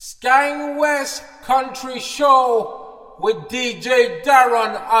Sky West Country Show with DJ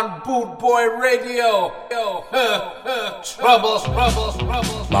Darren on Boot Boy Radio. Troubles.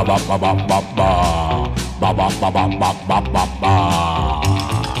 Ba ba ba ba ba ba ba ba ba ba ba ba ba ba.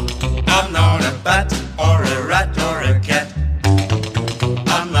 I'm not a bat or a rat or a cat.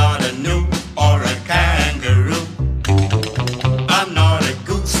 I'm not a gnu or a kangaroo. I'm not a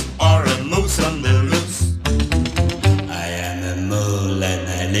goose or a moose on the loose. I am a mole and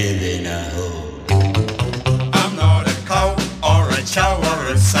I live in a hole. I'm not a cow or a chow or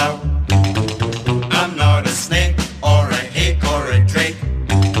a sow. I'm not a snake or a hake or a drake.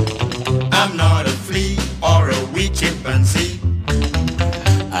 I'm not a flea or a wee chimpanzee.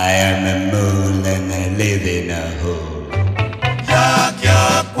 I am a mole and I live in a hole. Yak,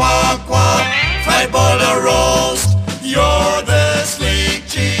 yak, quack, quack, fried ball or roast. You're the sleek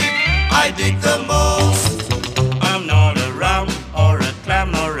cheek, I dig the most. I'm not a ram or a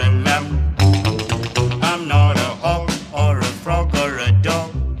clam or a lamb. I'm not a hawk or a frog or a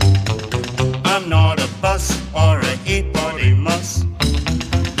dog. I'm not a bus or a hippopotamus.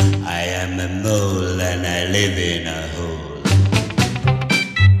 I am a mole and I live in a hole.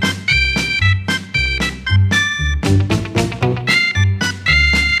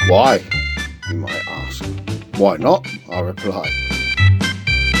 Why? You might ask. Why not? I reply.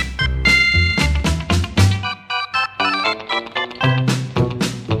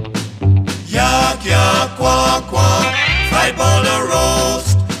 Yak, yak, quack, quack, fried ball or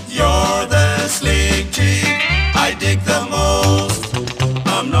roast. You're the sleek cheek, I dig the most.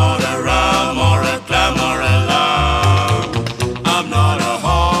 I'm not a ram or a clam or a lamb. I'm not a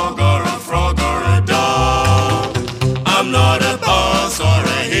hog or a frog or a dog. I'm not a bus or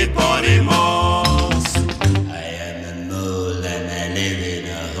a hippopotamus. I am a mole and I live in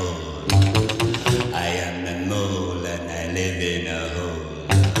a hole. I am a mole and I live in a hole.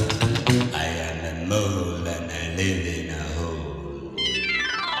 I am a mole and I live in a hole.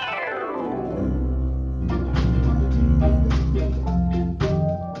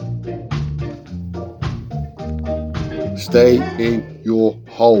 Stay in your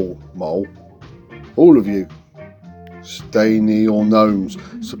hole, mole. All of you. Stay near your gnomes.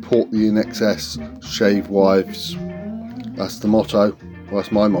 Support the INXS. Shave wives. That's the motto. Well,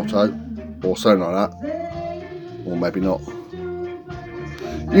 that's my motto. Or something like that. Or maybe not.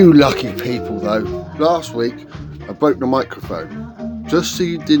 You lucky people, though. Last week, I broke the microphone. Just so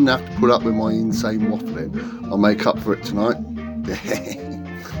you didn't have to put up with my insane waffling. I'll make up for it tonight.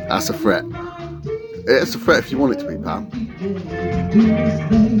 That's a threat. It's a threat if you want it to be, pal.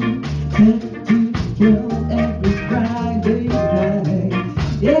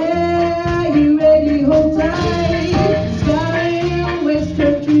 Yeah, you ready? Hold tight. Sky West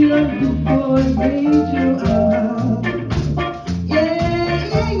Country on Boot Boy Radio. Yeah.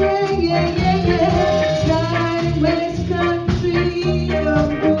 Sky West Country on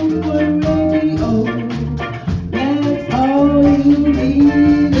Boot Boy Radio. That's all you need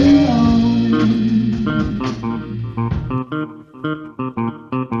to know.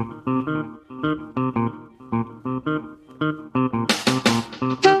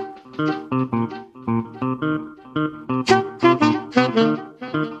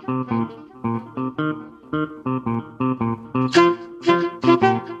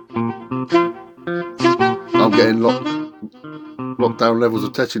 I'm getting lockdown levels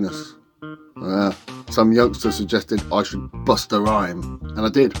of tetchiness. Some youngster suggested I should bust a rhyme, and I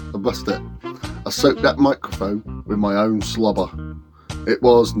did. I bust it. I soaked that microphone with my own slobber. It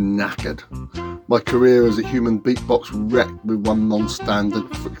was knackered. My career as a human beatbox wrecked with one non-standard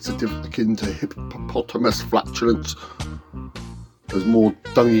fixative akin to hippopotamus flatulence. There's more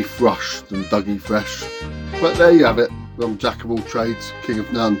dungy thrush than Dougie Fresh. But there you have it. I'm jack of all trades, king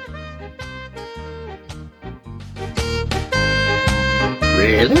of none.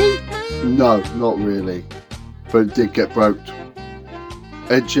 Really? No, not really. But it did get broke.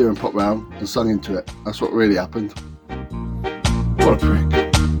 Ed Sheeran popped round and sung into it. That's what really happened. What a prick.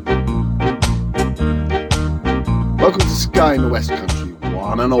 Welcome to Sky in the West Country,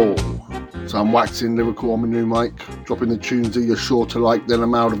 one and all. So I'm waxing lyrical on my new mic, dropping the tunes that you're sure to like, then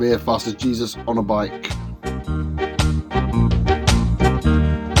I'm out of here fast as Jesus on a bike.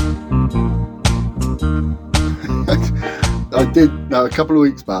 I did a couple of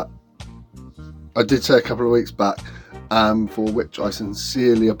weeks back. I did say a couple of weeks back, for which I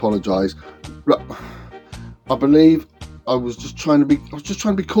sincerely apologise. I believe I was just trying to be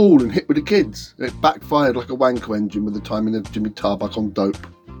cool and hip with the kids. And it backfired like a wanko engine with the timing of Jimmy Tarbuck on Dope.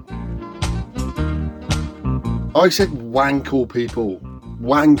 I said wankle, people.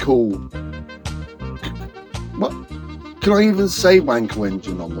 Wankle. What? Can I even say wanko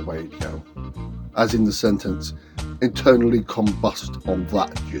engine on the radio? As in the sentence, internally combust on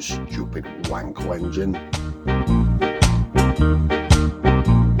that, you stupid wanko engine.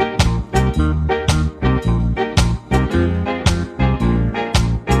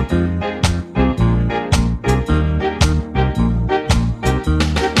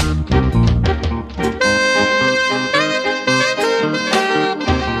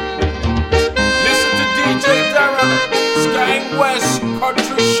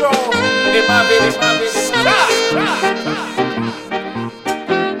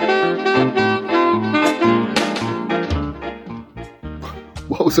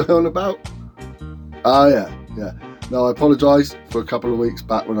 What was I on about? Yeah. Now, I apologise for a couple of weeks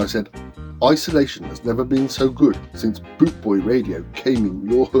back when I said isolation has never been so good since Bootboy Radio came in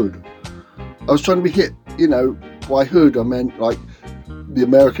your hood. I was trying to be hip, you know, by hood I meant like the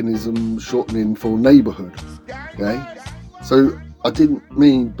Americanism shortening for neighbourhood, okay? So I didn't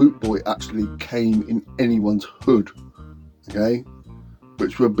mean Bootboy actually came in anyone's hood, okay?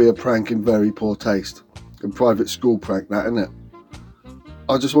 Which would be a prank in very poor taste. A private school prank, that, isn't it?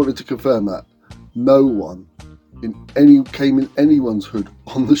 I just wanted to confirm that no one came in anyone's hood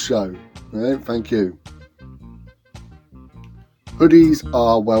on the show. Right? Thank you. Hoodies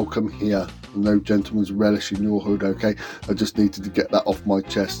are welcome here. No gentleman's relish in your hood, okay? I just needed to get that off my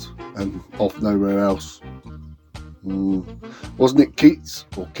chest and off nowhere else. Wasn't it Keats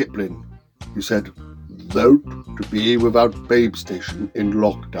or Kipling who said, "Though to be without Babe Station in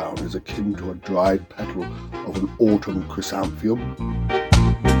lockdown is akin to a dried petal of an autumn chrysanthemum"?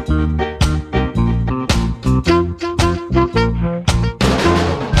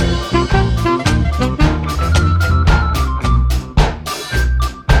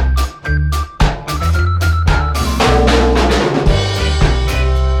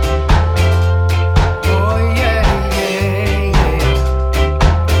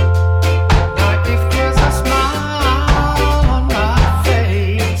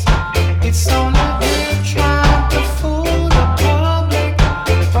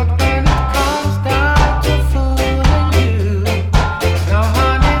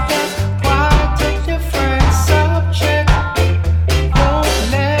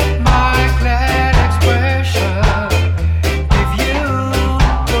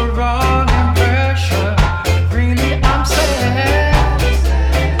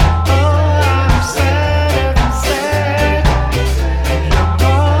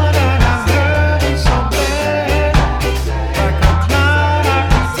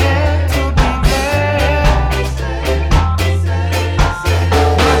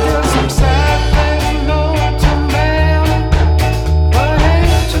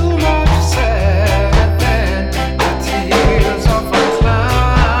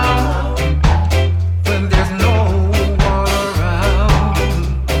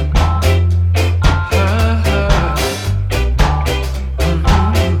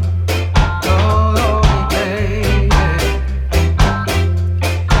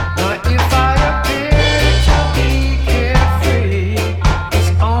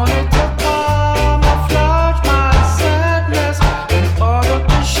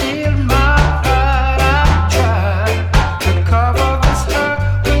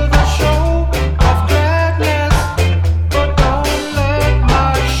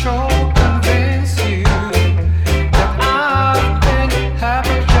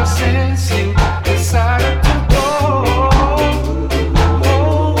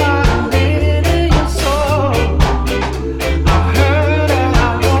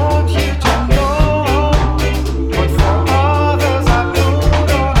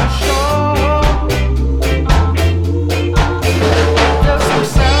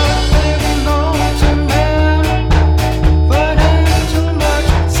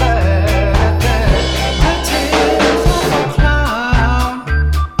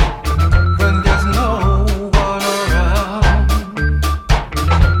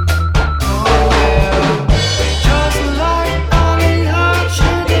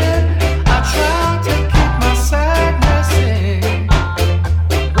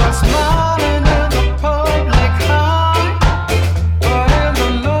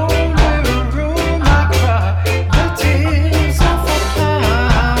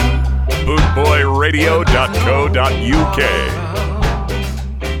 bootboyradio.co.uk.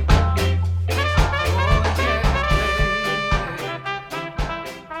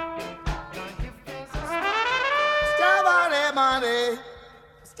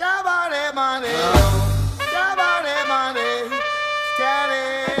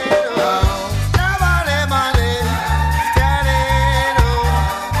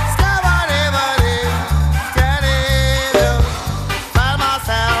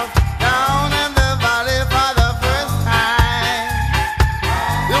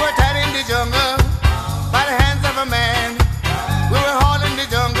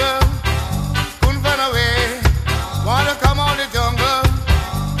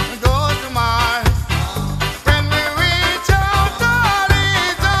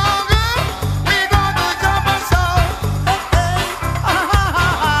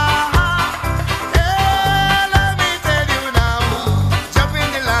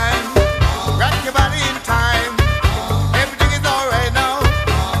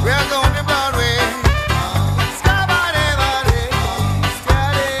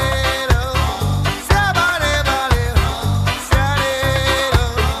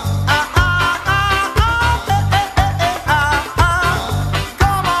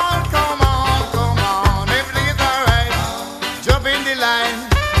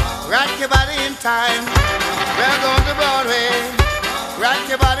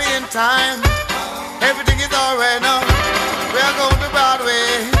 ready in time. Everything is alright now. We are going to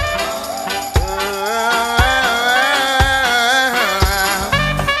Broadway.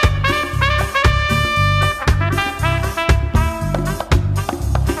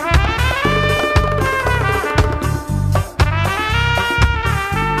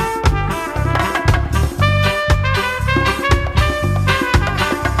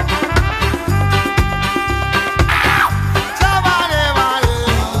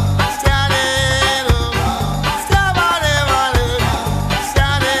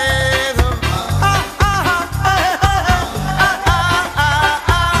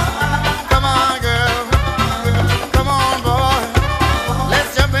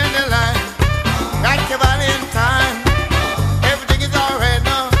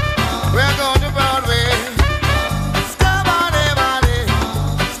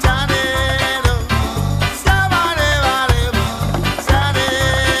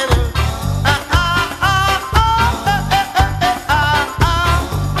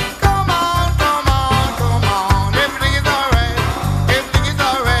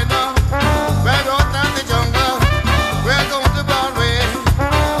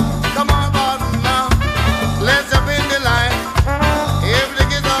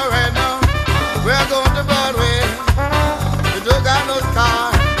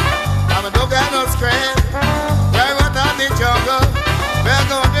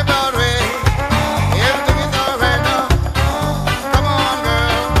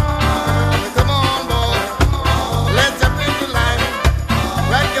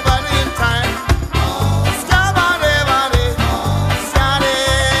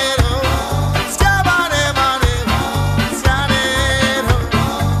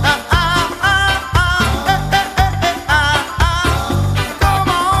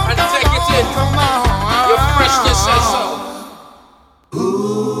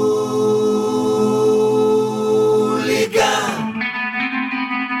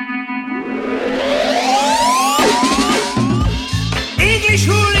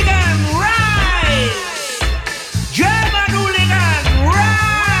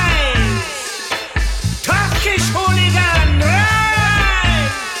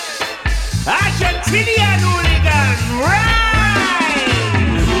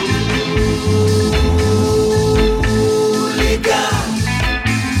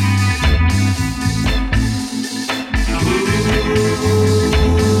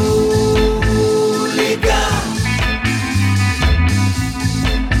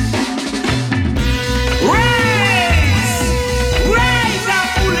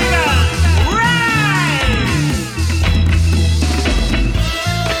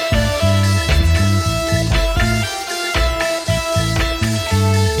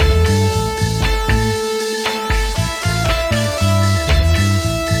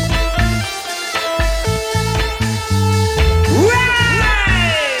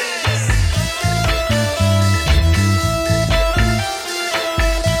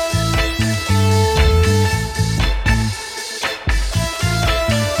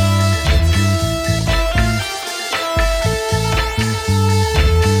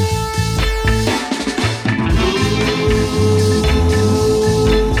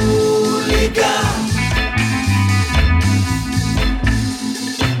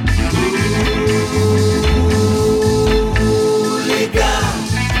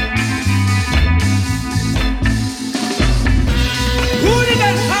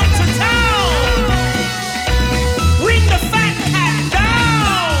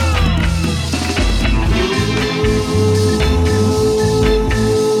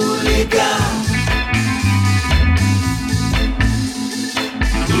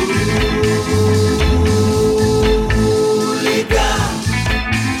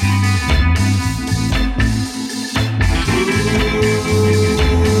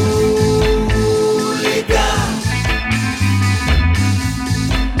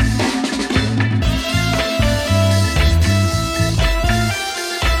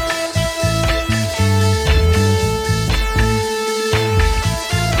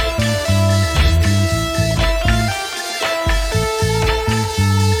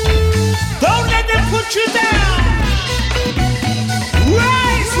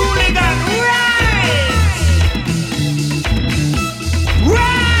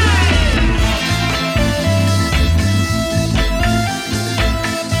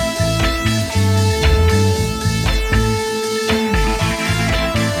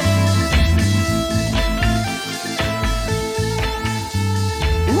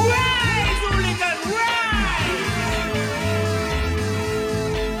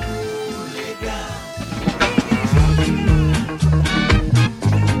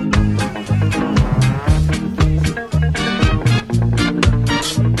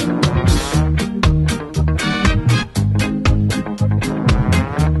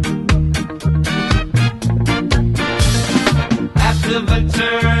 of the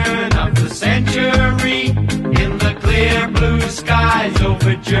turn of the century, in the clear blue skies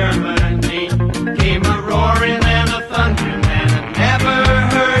over Germany, came a roaring and a thundering and a never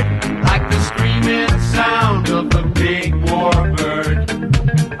heard, like the screaming sound of a big warbird.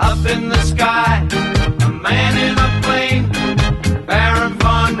 Up in the sky, a man in a plane, Baron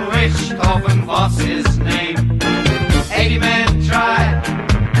von Richthofen was his name. 80 men tried,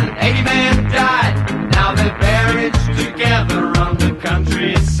 and 80 men died. Now they're buried together on the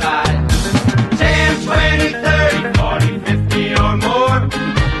countryside. 10, 20, 30, 40, 50 or more.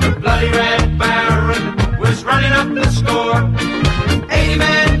 The bloody Red Baron was running up the score. 80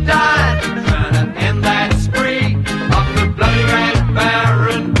 men died, trying to end that spree of the bloody Red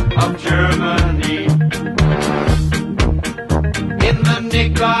Baron of Germany. In the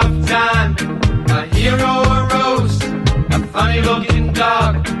nick of time, a hero arose, a funny-looking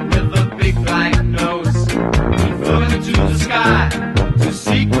dog with a big black nose. He flew into the sky to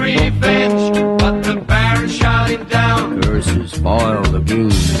seek revenge, but the Baron shot him down. Curses spoil the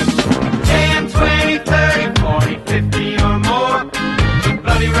goose. 10, 20, 30, 40, 50 or more. The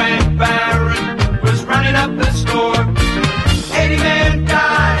bloody Red Baron was running up the score. 80 men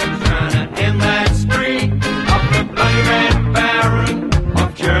died trying to end that spree of the bloody Red Baron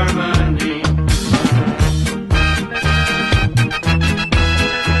of Germany.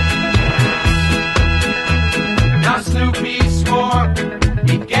 Now Snoopy swore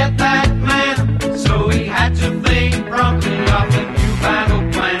he'd get that man, so he had to think promptly of a new battle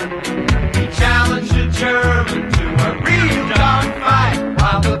plan. He challenged a German to a real dogfight,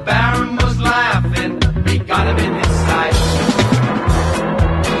 while the Baron was laughing, he got him in his sight.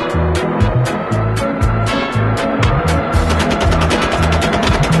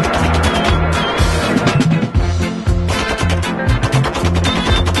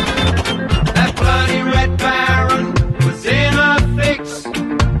 That bloody Red Baron was in a fix.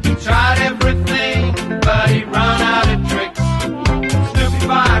 He tried everything, but he run out of tricks. Snoopy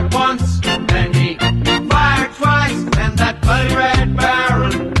fired once, then he fired twice, and that bloody Red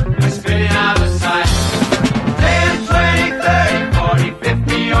Baron was spitting out of sight. 10, 20, 30, 40,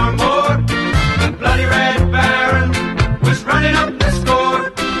 50 or more. The bloody Red Baron was running up the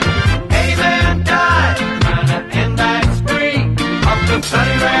score. 80 men died trying to end that spree of the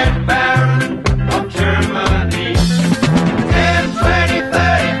bloody Red Baron of Germany. 10, 20,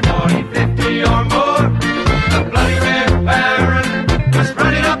 30, 40, 50 or more. The bloody Red Baron was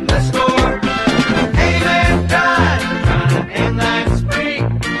running up the score. 80 men died trying to end that spree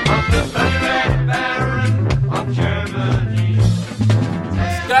of the bloody Red Baron of Germany.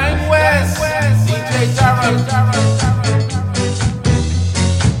 Gang West, DJ Darren.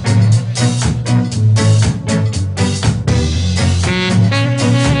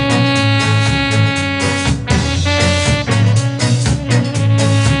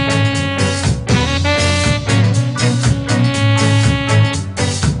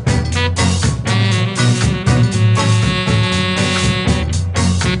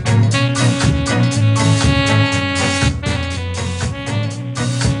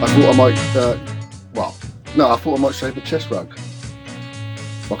 I thought I might, I thought I might shave a chest rug.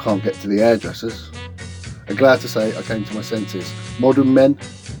 If I can't get to the hairdressers. I'm glad to say I came to my senses. Modern men,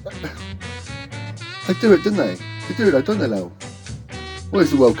 they do it, didn't they? They do it though, don't they, Lil? What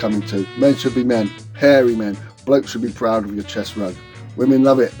is the world coming to? Men should be men, hairy men. Blokes should be proud of your chest rug. Women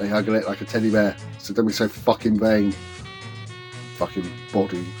love it, they huggle it like a teddy bear. So don't be so fucking vain. Fucking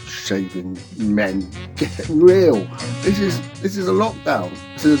body shaving men. Get real. This is a lockdown.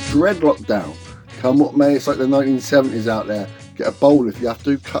 This is a dread lockdown. Come what may, it's like the 1970s out there. Get a bowl if you have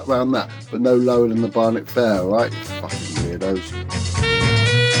to, cut round that, but no lower than the Barnet Fair, alright? Fucking weirdos.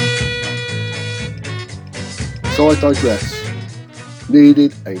 So I digress.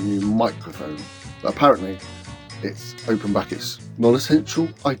 Needed a new microphone. But apparently, it's open brackets, non-essential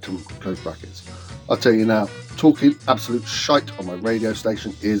item, close brackets. I'll tell you now, talking absolute shite on my radio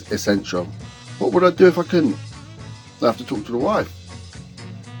station is essential. What would I do if I couldn't? I have to talk to the wife.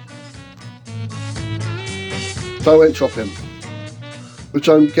 So I went shopping, which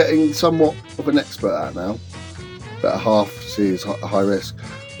I'm getting somewhat of an expert at now. Better half see is a high risk,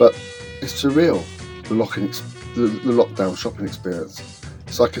 but it's surreal, the lockdown shopping experience.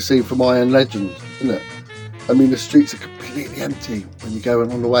 It's like a scene from I Am Legend, isn't it? I mean, the streets are completely empty when you're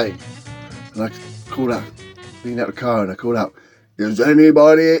going on the way. And I called out, being out the car, and I called out, "Is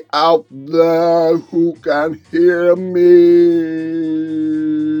anybody out there who can hear me?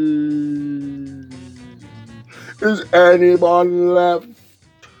 Is anyone left?"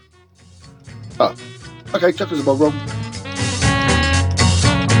 Oh, okay, chuck us a bog roll.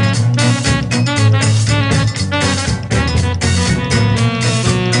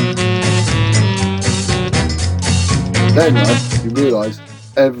 Then, you realise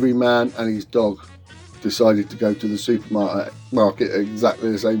every man and his dog decided to go to the supermarket at exactly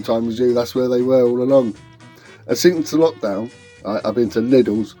the same time as you. That's where they were all along. And since the lockdown, I've been to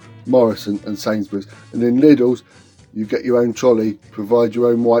Lidl's, Morrison and Sainsbury's. And in Lidl's, you get your own trolley, provide your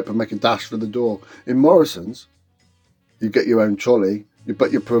own wipe and make a dash for the door. In Morrison's, you get your own trolley,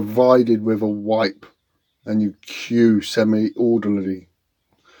 but you're provided with a wipe and you queue semi-orderly.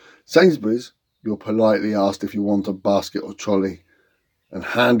 Sainsbury's, you're politely asked if you want a basket or trolley and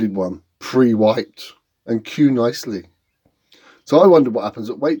handed one, pre-wiped, and queue nicely. So I wonder what happens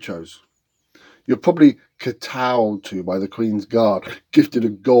at Waitrose. You're probably kowtowed to by the Queen's Guard, gifted a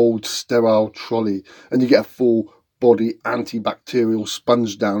gold sterile trolley, and you get a full body antibacterial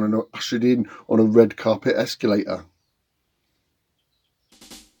sponge down and are ushered in on a red carpet escalator.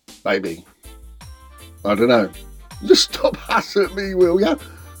 Maybe. I don't know. Just stop hassling me, will ya?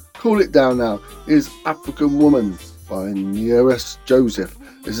 Cool it down now. Is African Woman by Nearest Joseph.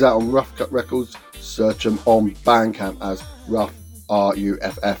 Is out on Rough Cut Records. Search them on Bandcamp as Rough,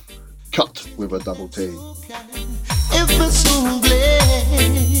 R-U-F-F. Cut with a double T. Ever so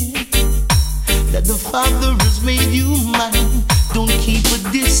glad that the Father has made you mine. Don't keep a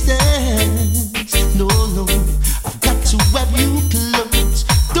distance. No, no. I've got to have you close.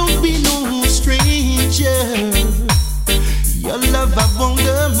 Don't be no stranger. Your love I want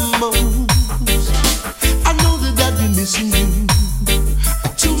the most. I know that I've been missing you.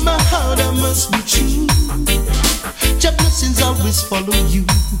 To my heart I must be true. Your blessings always follow you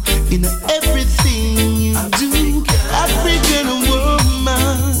in everything you do. African woman,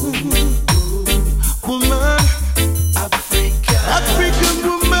 African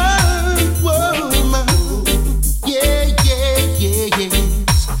woman, yeah,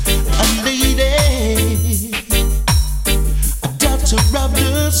 yes, a lady, a daughter of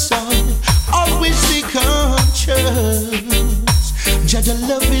the sun, always stay conscious. Judge, your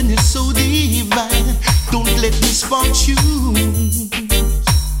loving is so divine. Don't let misfortune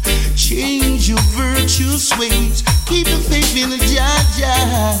change your virtuous ways. Keep the faith in the Jaja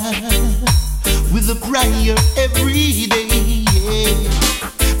with a prayer every day. Yeah.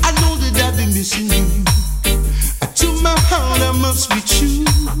 I know that I've been missing you. To my heart I must be true.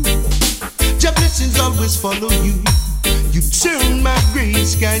 Your blessings always follow you. You turn my gray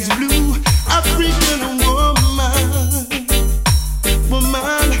skies blue. African woman,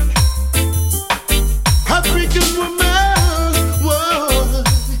 woman. African woman, whoa,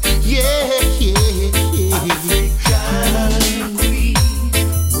 yeah, yeah, yeah. African queen,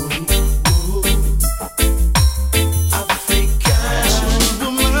 whoa, African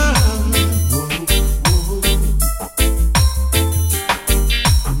woman, whoa,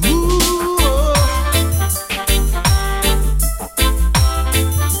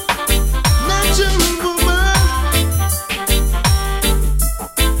 natural woman.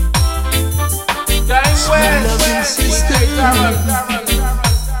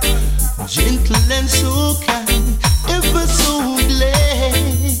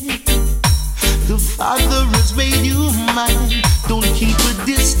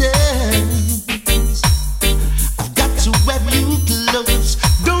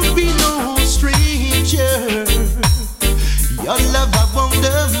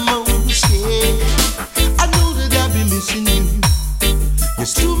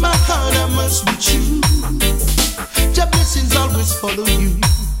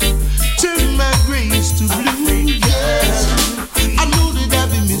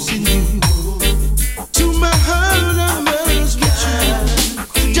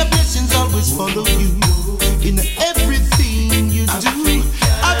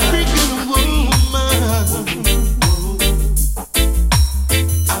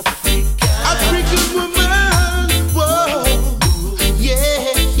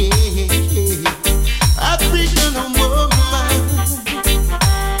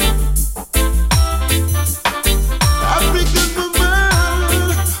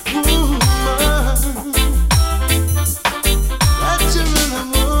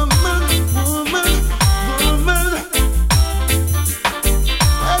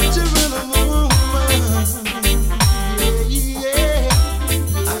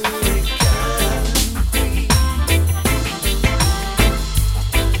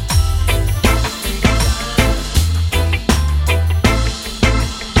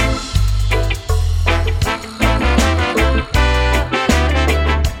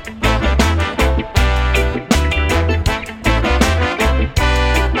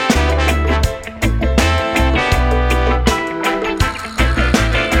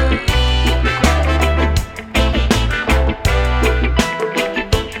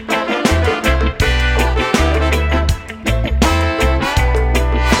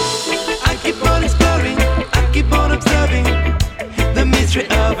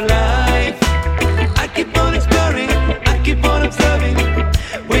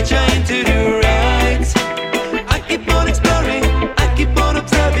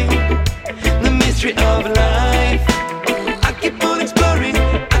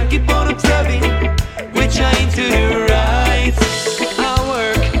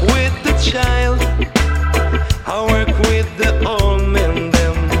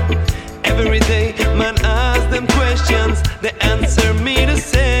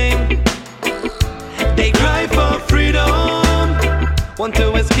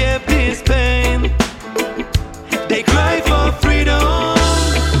 escape this pain. They cry for freedom,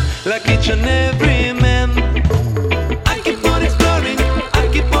 like each and every man. I keep on exploring, I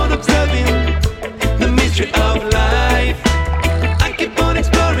keep on observing the mystery of life. I keep on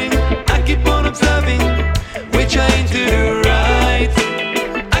exploring, I keep on observing, we're trying to do right.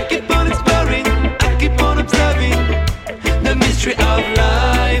 I keep on exploring, I keep on observing the mystery of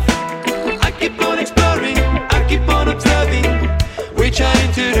life. I keep on exploring, I keep on observing, we're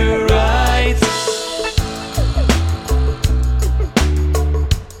trying to do right.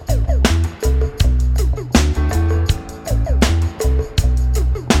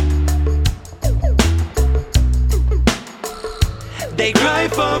 They cry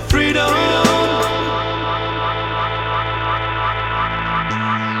for freedom.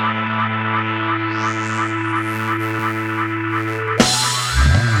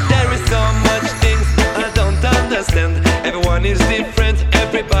 There is so much things I don't understand. Everyone is different,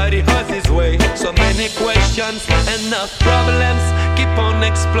 everybody has his way. So many questions, enough problems. Keep on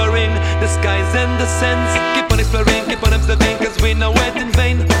exploring the skies and the sands. Keep on exploring, keep on observing, cause we know it in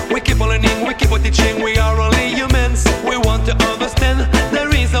vain. We keep on learning, we keep on teaching, we are only humans. We want to understand the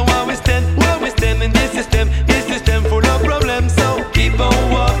reason why we stand in this system full of problems. So keep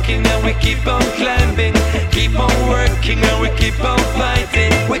on walking and we keep on climbing. Keep on working and we keep on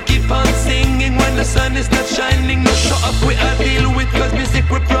fighting. We keep on singing when the sun is not shining. No shut up we are deal with, cause music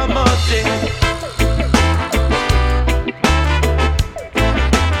we're promoting.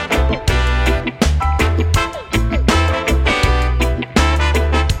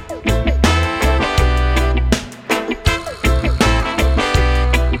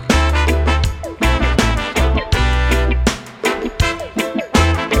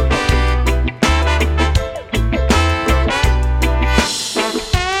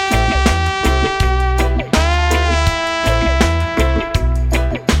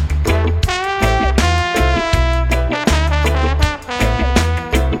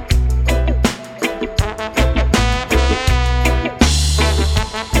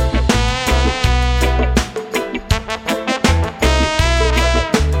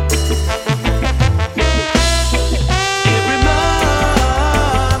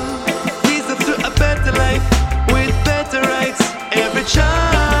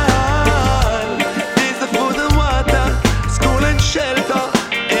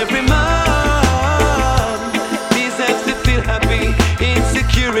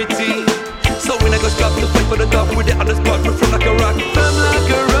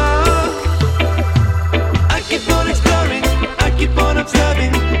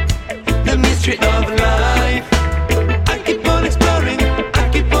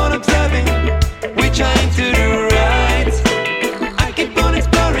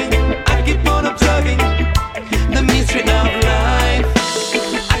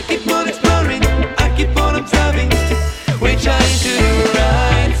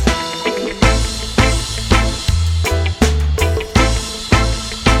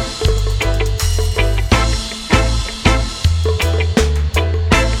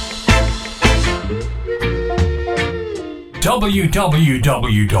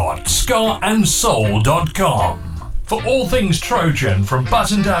 www.scarandsoul.com for all things Trojan, from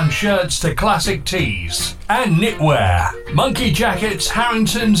button-down shirts to classic tees and knitwear, monkey jackets,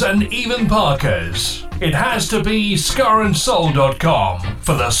 Harringtons and even Parkers. It has to be scarandsoul.com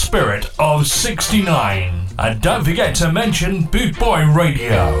for the spirit of 69. And don't forget to mention Boot Boy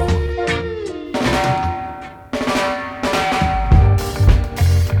Radio.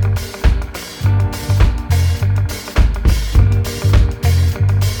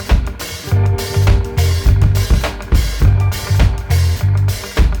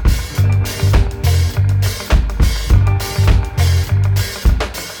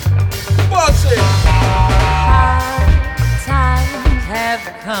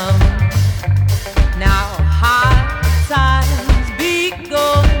 Now hard times be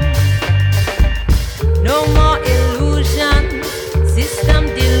gone.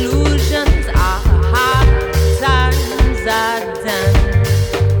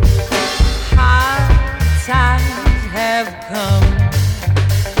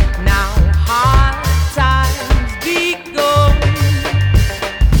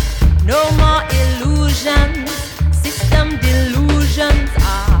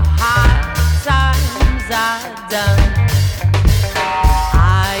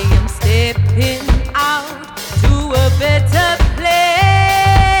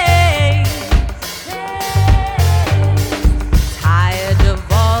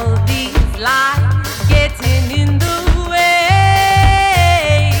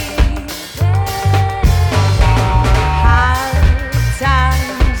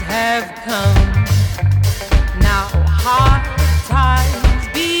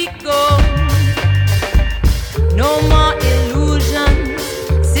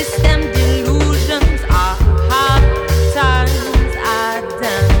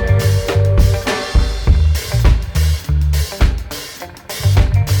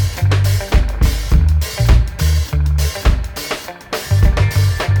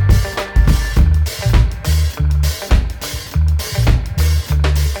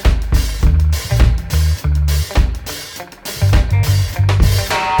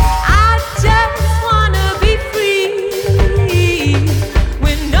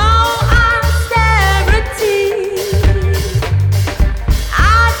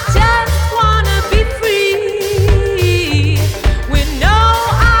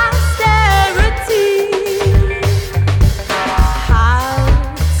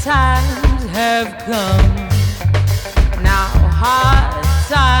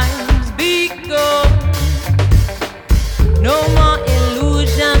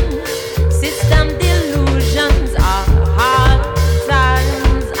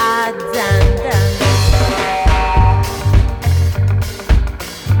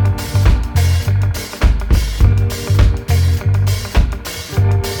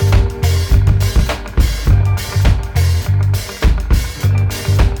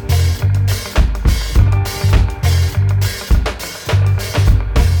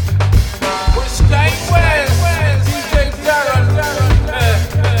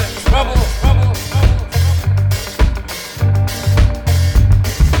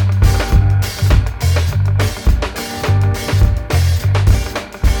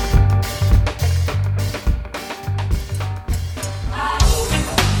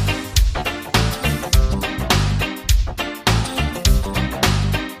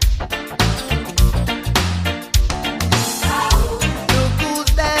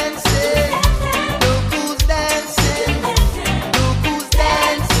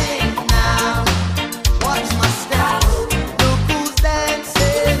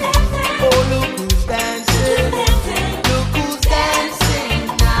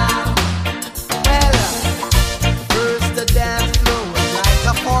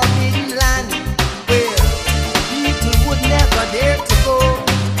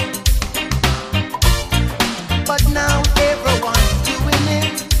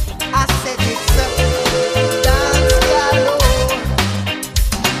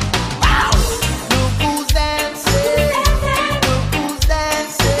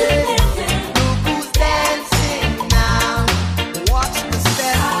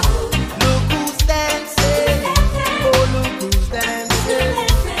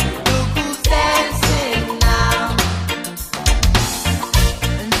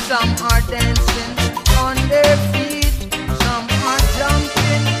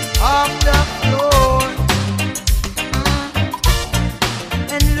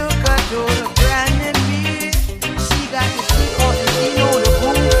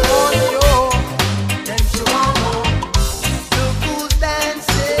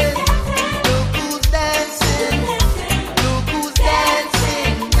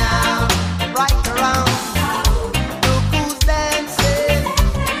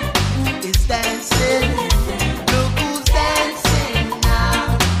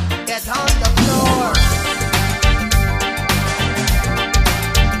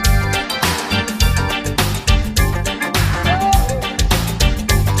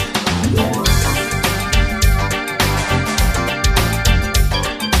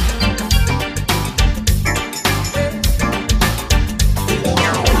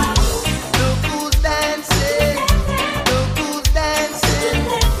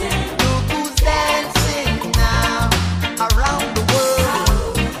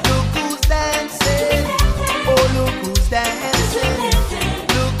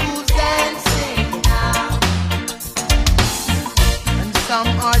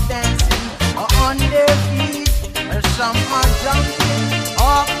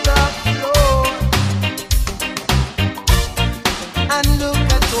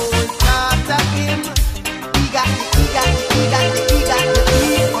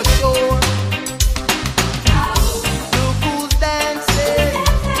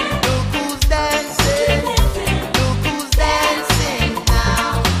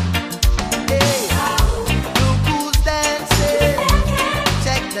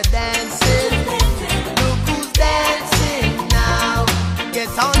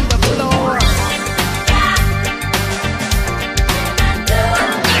 on the floor.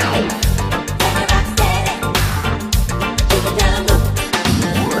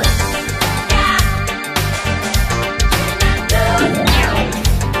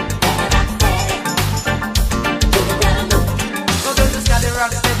 So do the scally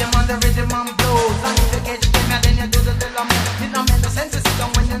rock steady on the rhythm and blues. And if you catch them, then you do the little man. It don't make no sense to sit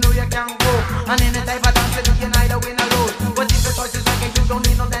down when you know you can go. And any type of dance you can either win or lose. But if the choice is like you don't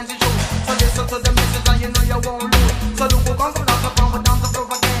need no dancing shoes. So listen to the message and you know you won't lose. So look who comes from down to come down to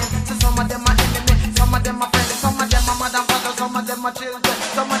prove again. So some of them are enemy, some of them are friends, some of them are madam father, some of them are children,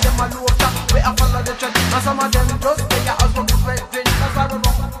 some of them are low top. We are follow the trend, and some of them just stay at house for good friends. That's why we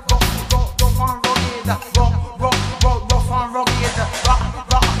rough and rugged, rough and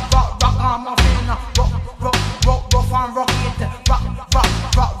rugged, rock on my fin, rough and rugged, rock and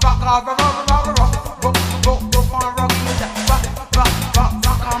rugged, rock on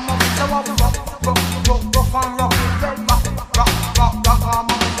my fin. So what we rough and rugged, rock on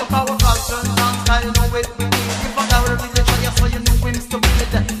my fin. The power culture and style, you know it we need. If I got really try, so you know him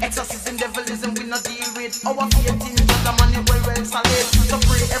stupid. Exorcism, devilism, we not deal with. Our faith in just the money well solid. So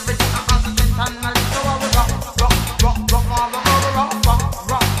free everything and constant and knowledge. So what we rock on my fin, rock on my fin,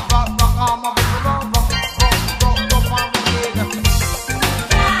 rough and rugged.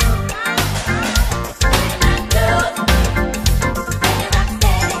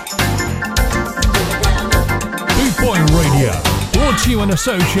 Boot Boy Radio, brought to you in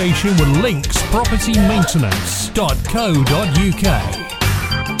association with Links Property Maintenance.co.uk.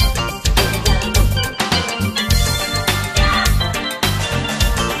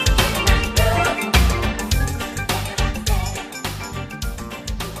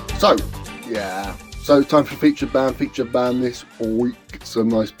 So time for featured band this week. Some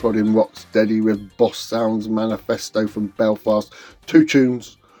nice plodding rock steady with Boss Sounds Manifesto from Belfast. 2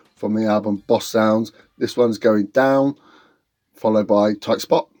 tunes from the album Boss Sounds. This one's Going Down, followed by Tight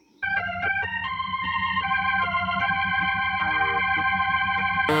Spot.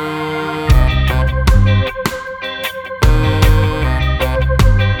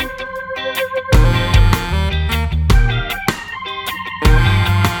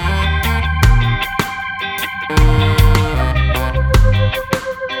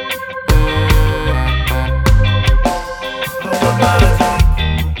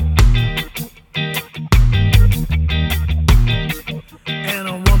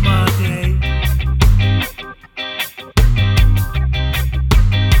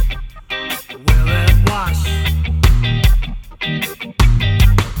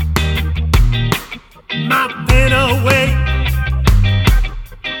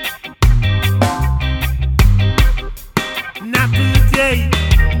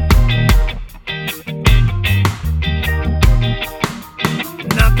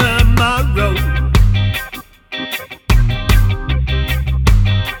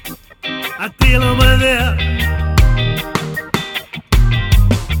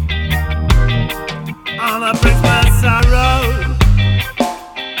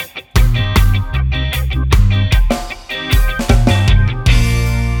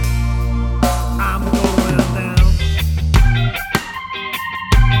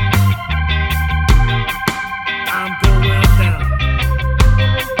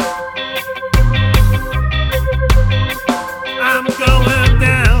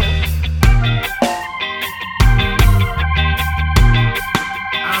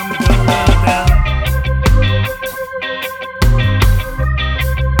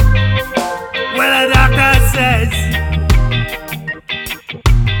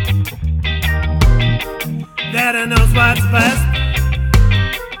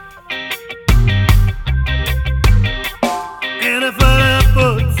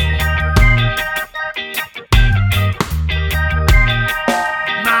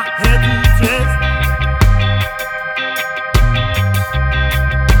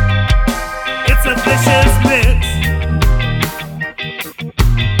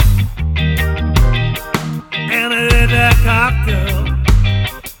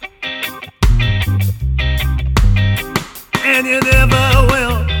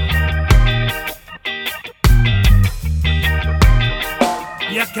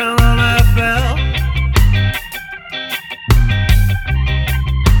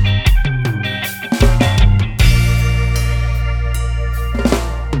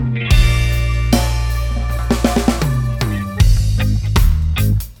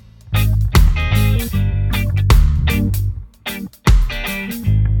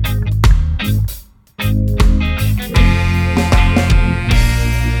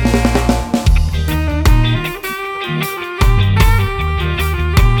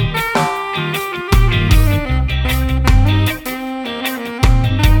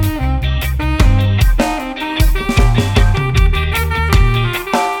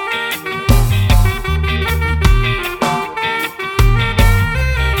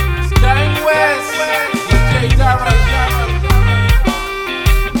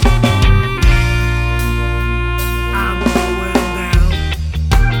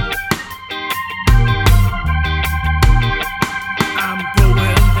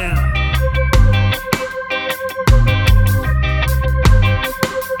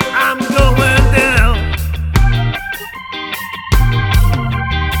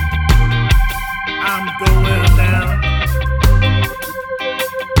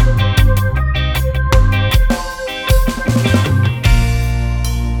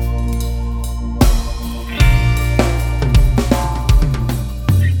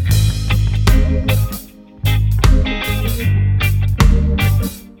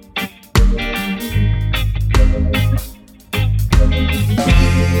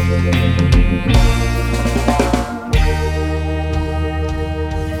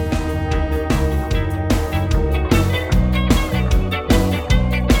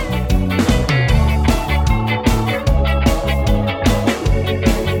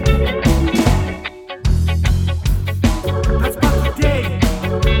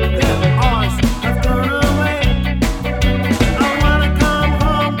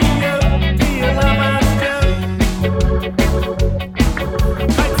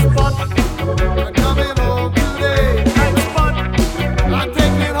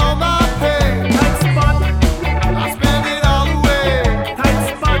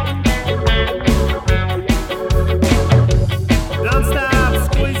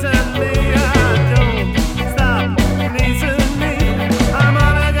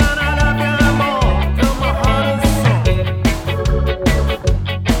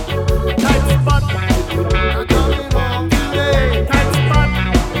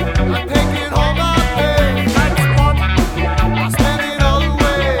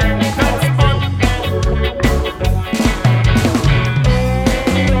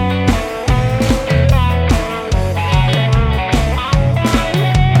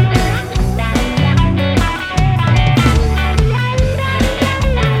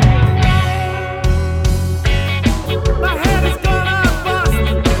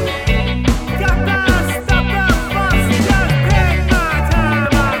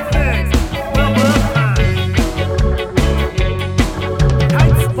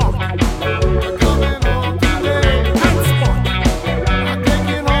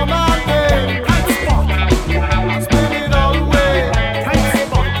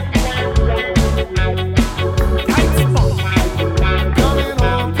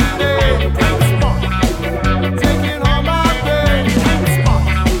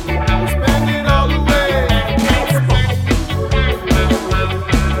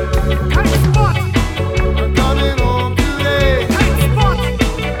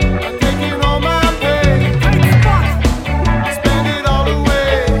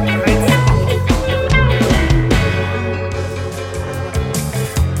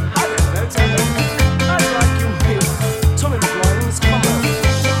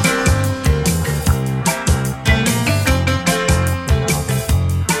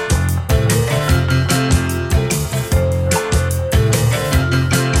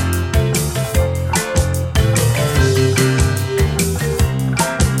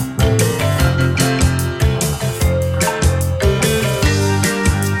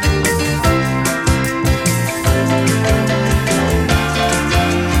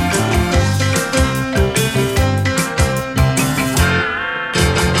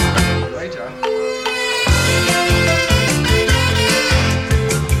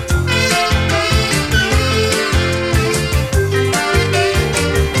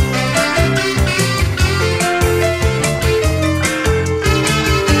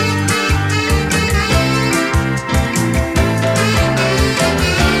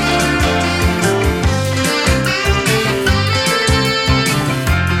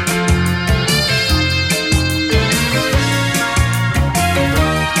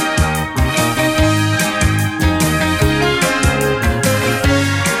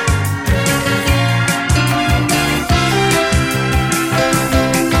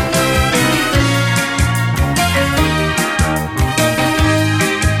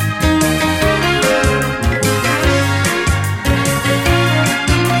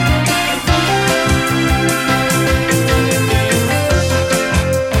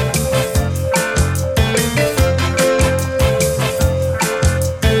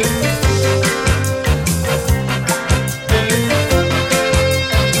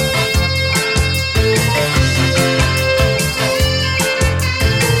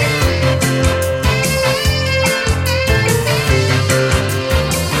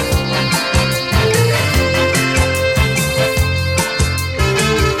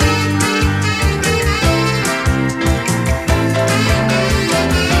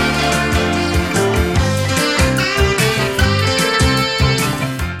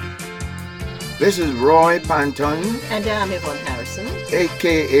 This is Roy Pantone. And I'm Yvonne Harrison.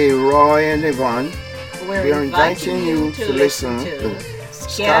 A.K.A. Roy and Yvonne. We're inviting you to listen to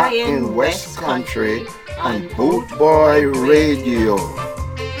Ska in West Country on Boot Boy Radio.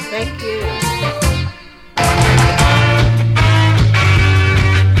 Thank you.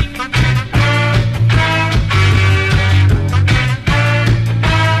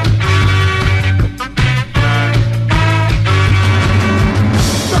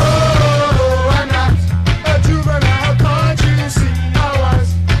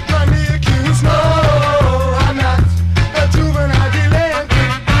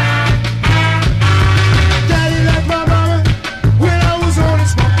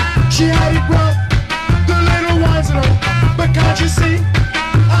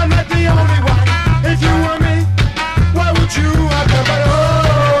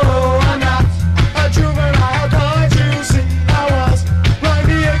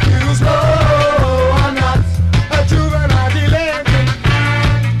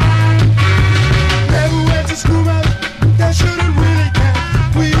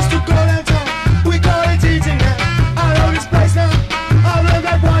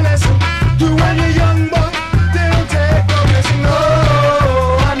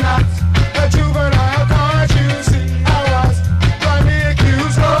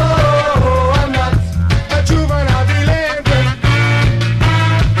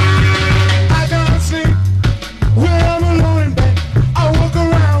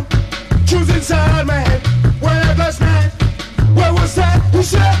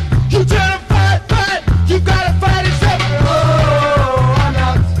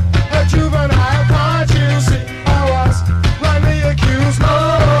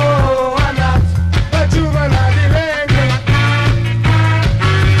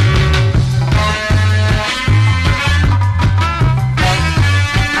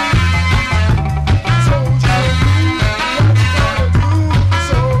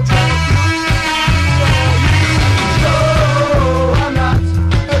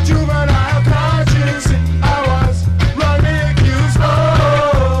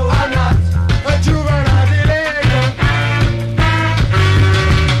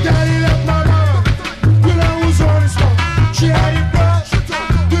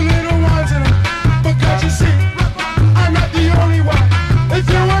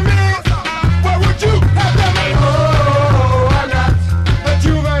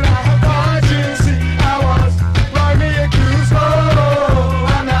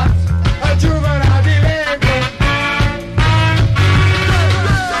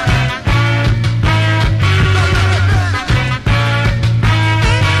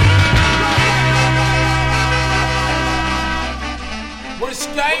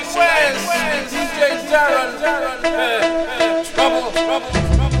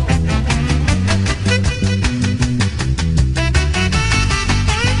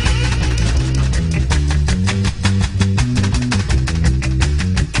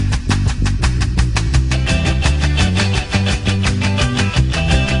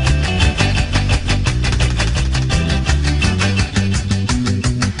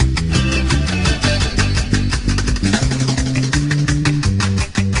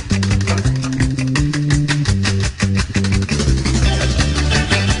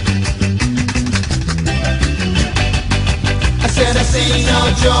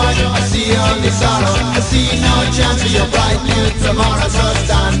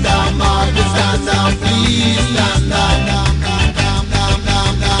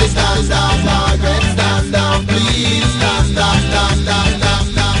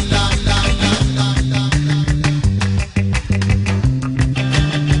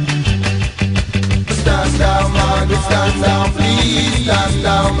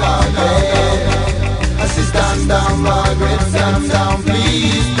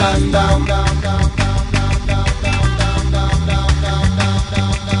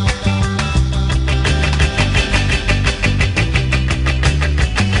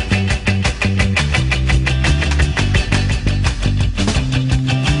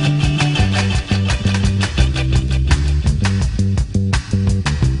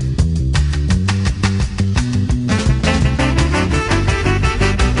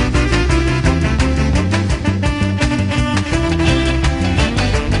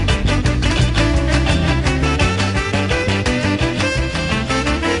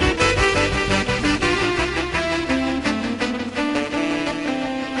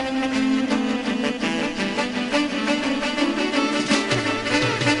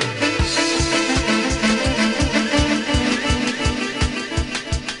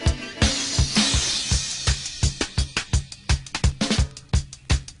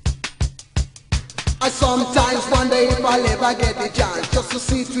 never get the chance just to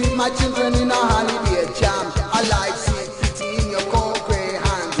sit with my children in a holiday jam. I like see pretty in your cold grey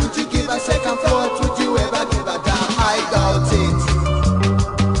hands. Would you give a second thought? Would you ever give a damn? I doubt it.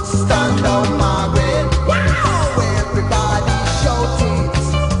 Stand down, Margaret. Wow. Everybody shout it.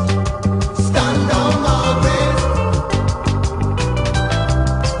 Stand down, Margaret.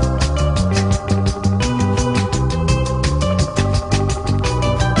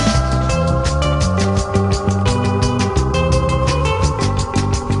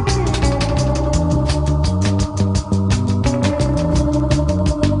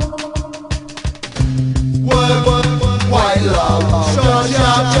 White love,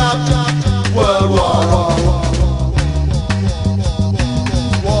 World War.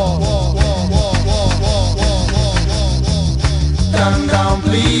 Stand down,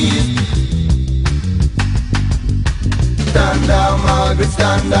 please. Stand down, Margaret.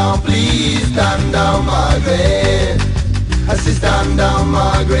 Stand down, please. Stand down, Margaret. I say stand down,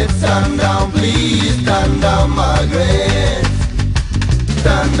 Margaret. Stand down, please. Stand down, Margaret.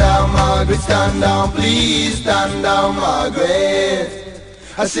 Stand down, Margaret, stand down, please, stand down, Margaret.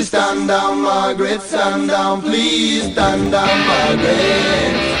 I say stand down, Margaret, stand down, please, stand down,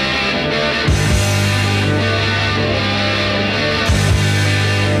 Margaret.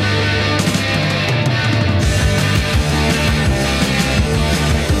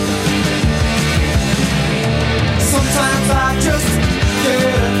 Sometimes I just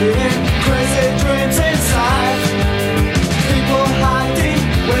get in crazy dreams inside. People hiding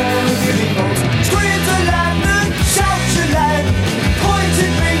where the most screams are loud and shouts are loud.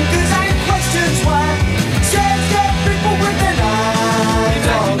 Pointing fingers and questions why. Scared people with their eyes.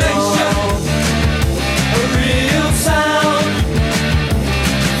 Imagination, a real sound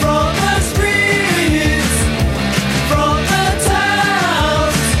from the streets, from the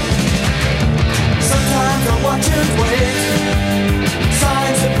towns. Sometimes I watch and wait.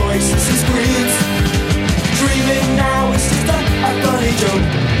 Signs and voices and screams. Dreaming now is just a funny joke.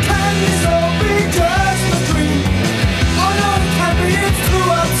 Can this all be just a dream? Oh no, it can't be, it's true,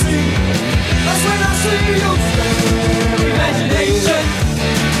 I'll see. That's when I see you stare. Imagination,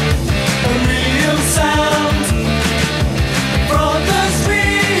 a real sound from the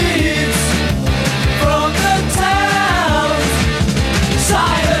streets, from the towns.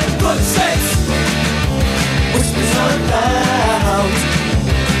 Silent footsteps, whispers unbound.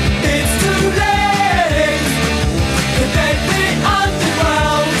 It's too late. The deadly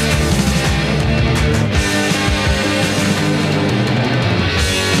underground.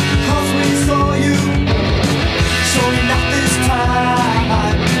 Cause we saw you, showing up this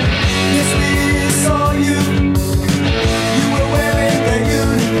time. Yes, we saw you. You were wearing the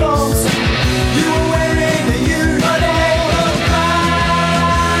uniforms. You were wearing the uniforms. But they were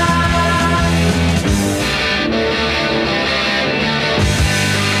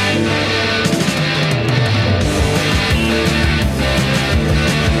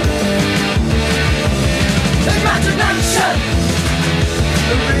imagination,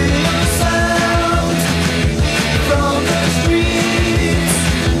 a real sound from the streets,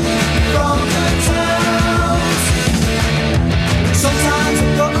 from the towns. Sometimes I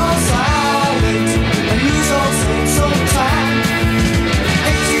go all silent and lose all sense of time.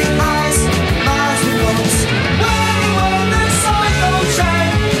 Empty eyes, miles of bones. When the sun don't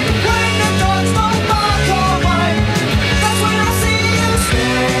shine, when the dogs don't bark or whine, that's when I see you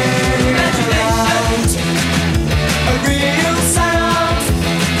staring around. A real sound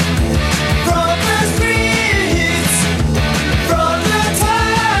from the streets, from the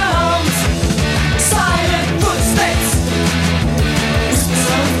towns. Silent footsteps, whispers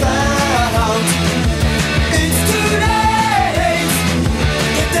unfound. It's too late.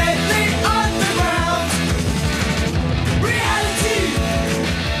 The deadly underground. Reality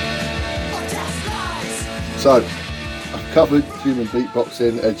or just lies. So, I've covered human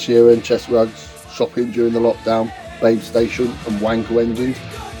beatboxing, Ed Sheeran, chest rugs, shopping during the lockdown, Babe Station and Wanko Engines.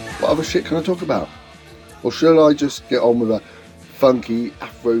 What other shit can I talk about? Or should I just get on with a funky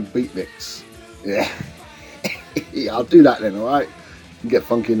Afro beat mix? Yeah, yeah, I'll do that then, alright? And get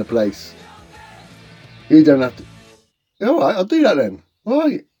funky in the place. You don't have to... Alright, I'll do that then.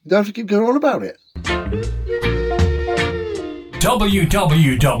 Alright, you don't have to keep going on about it.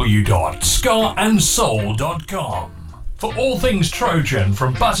 www.scarandsoul.com for all things Trojan,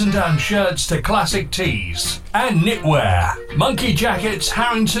 from button-down shirts to classic tees and knitwear, monkey jackets,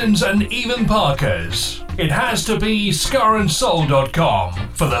 Harringtons and even Parkers. It has to be scarandsoul.com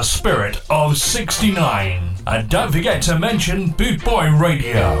for the spirit of 69. And don't forget to mention Boot Boy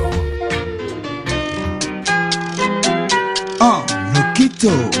Radio.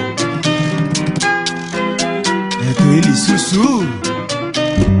 Loquito. lisusu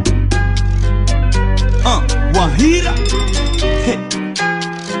Wahira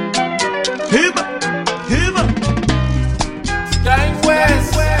Hiba Hiba Skying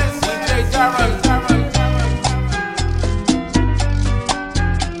West DJ Darren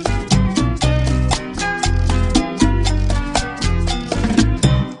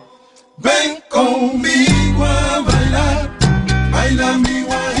Ven conmigo a bailar, baila mi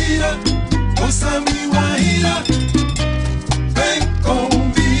guajira, goza mi guajira. Ven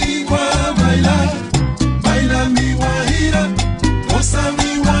conmigo a bailar, baila mi guajira, goza mi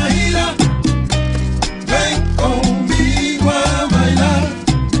guajira. Ven conmigo a bailar,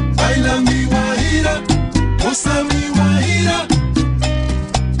 baila mi guajira, goza mi guajira.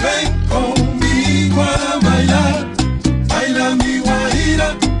 Ven conmigo a bailar, baila mi guajira.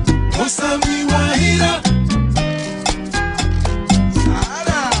 Goza mi guajira.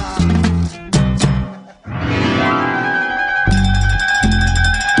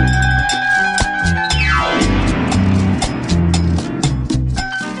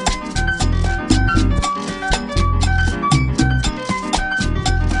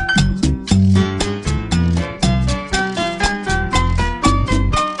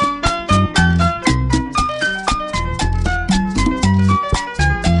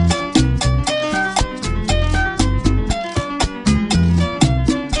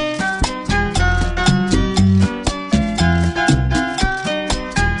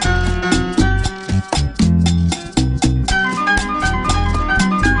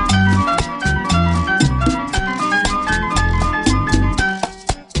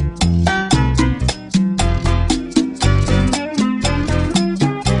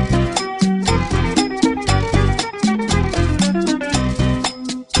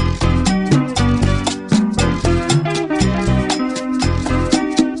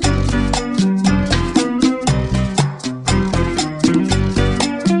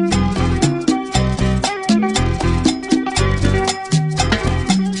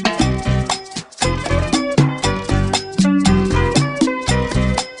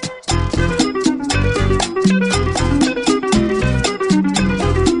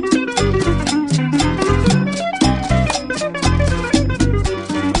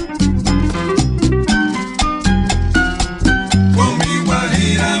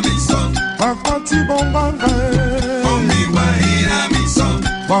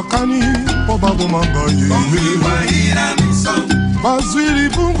 Bakani po babu mangaye Omi wahira miso Bazwili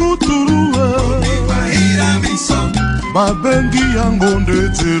bungu turuwe Omi wahira miso Babengi yango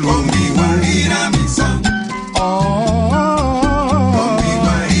ndetelo Omi wahira miso Omi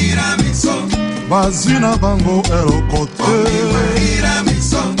wahira miso Bazina bango erokote Omi wahira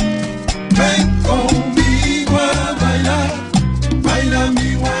miso Ven conmigo a bailar Baila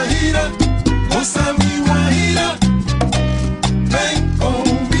mi wahira Goza mi wahira Ven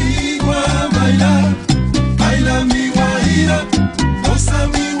conmigo a bailar, baila mi guajira, goza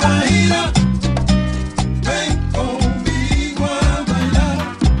mi guajira. Ven conmigo a bailar,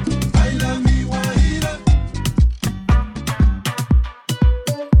 baila mi guajira.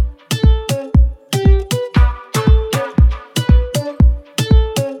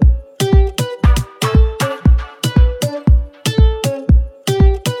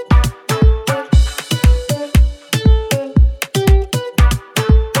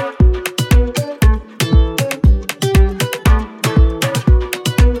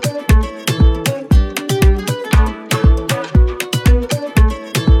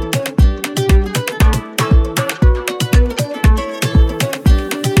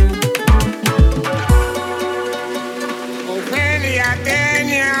 Ofelia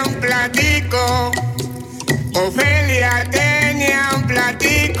tenía un platico, Ofelia tenía un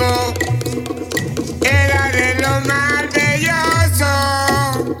platico, era de lo más belloso,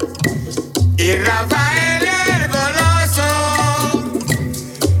 y Rafael el goloso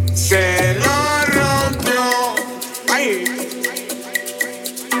se lo rompió. ¡Ay!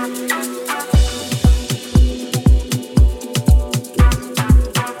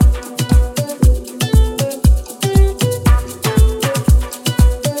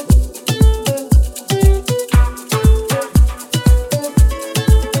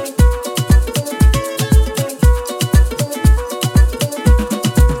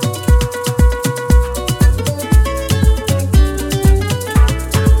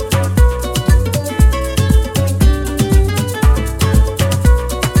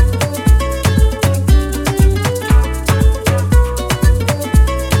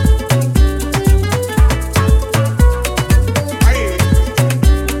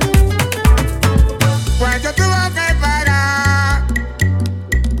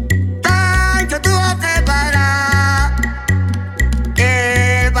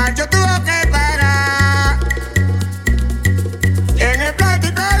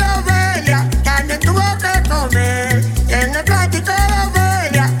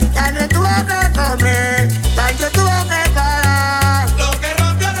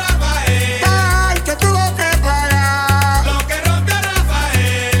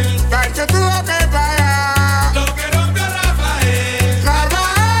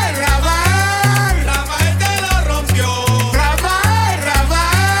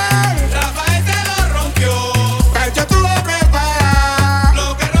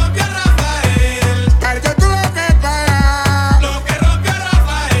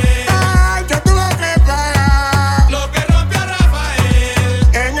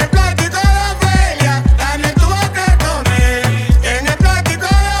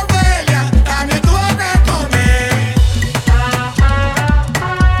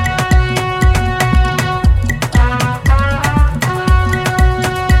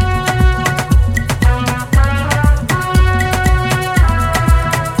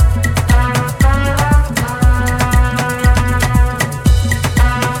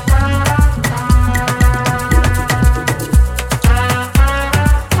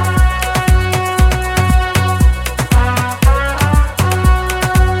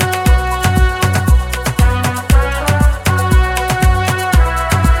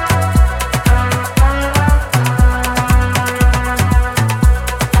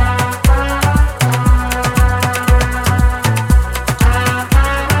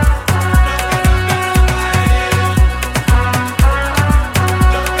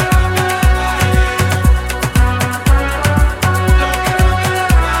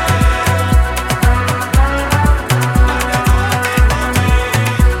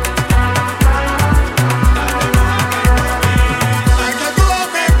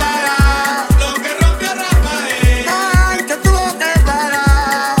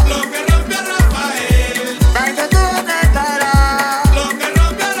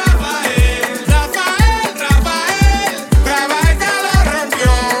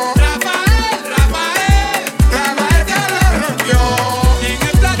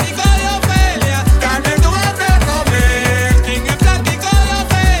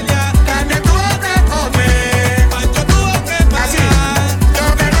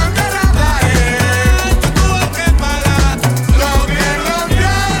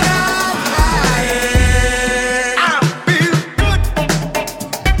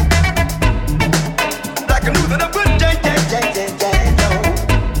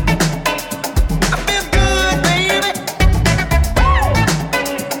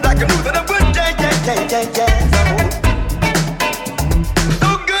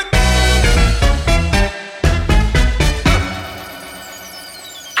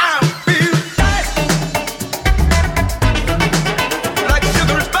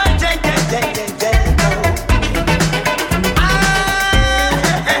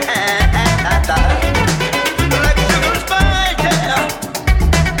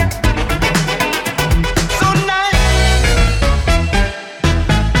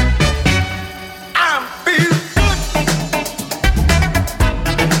 Feel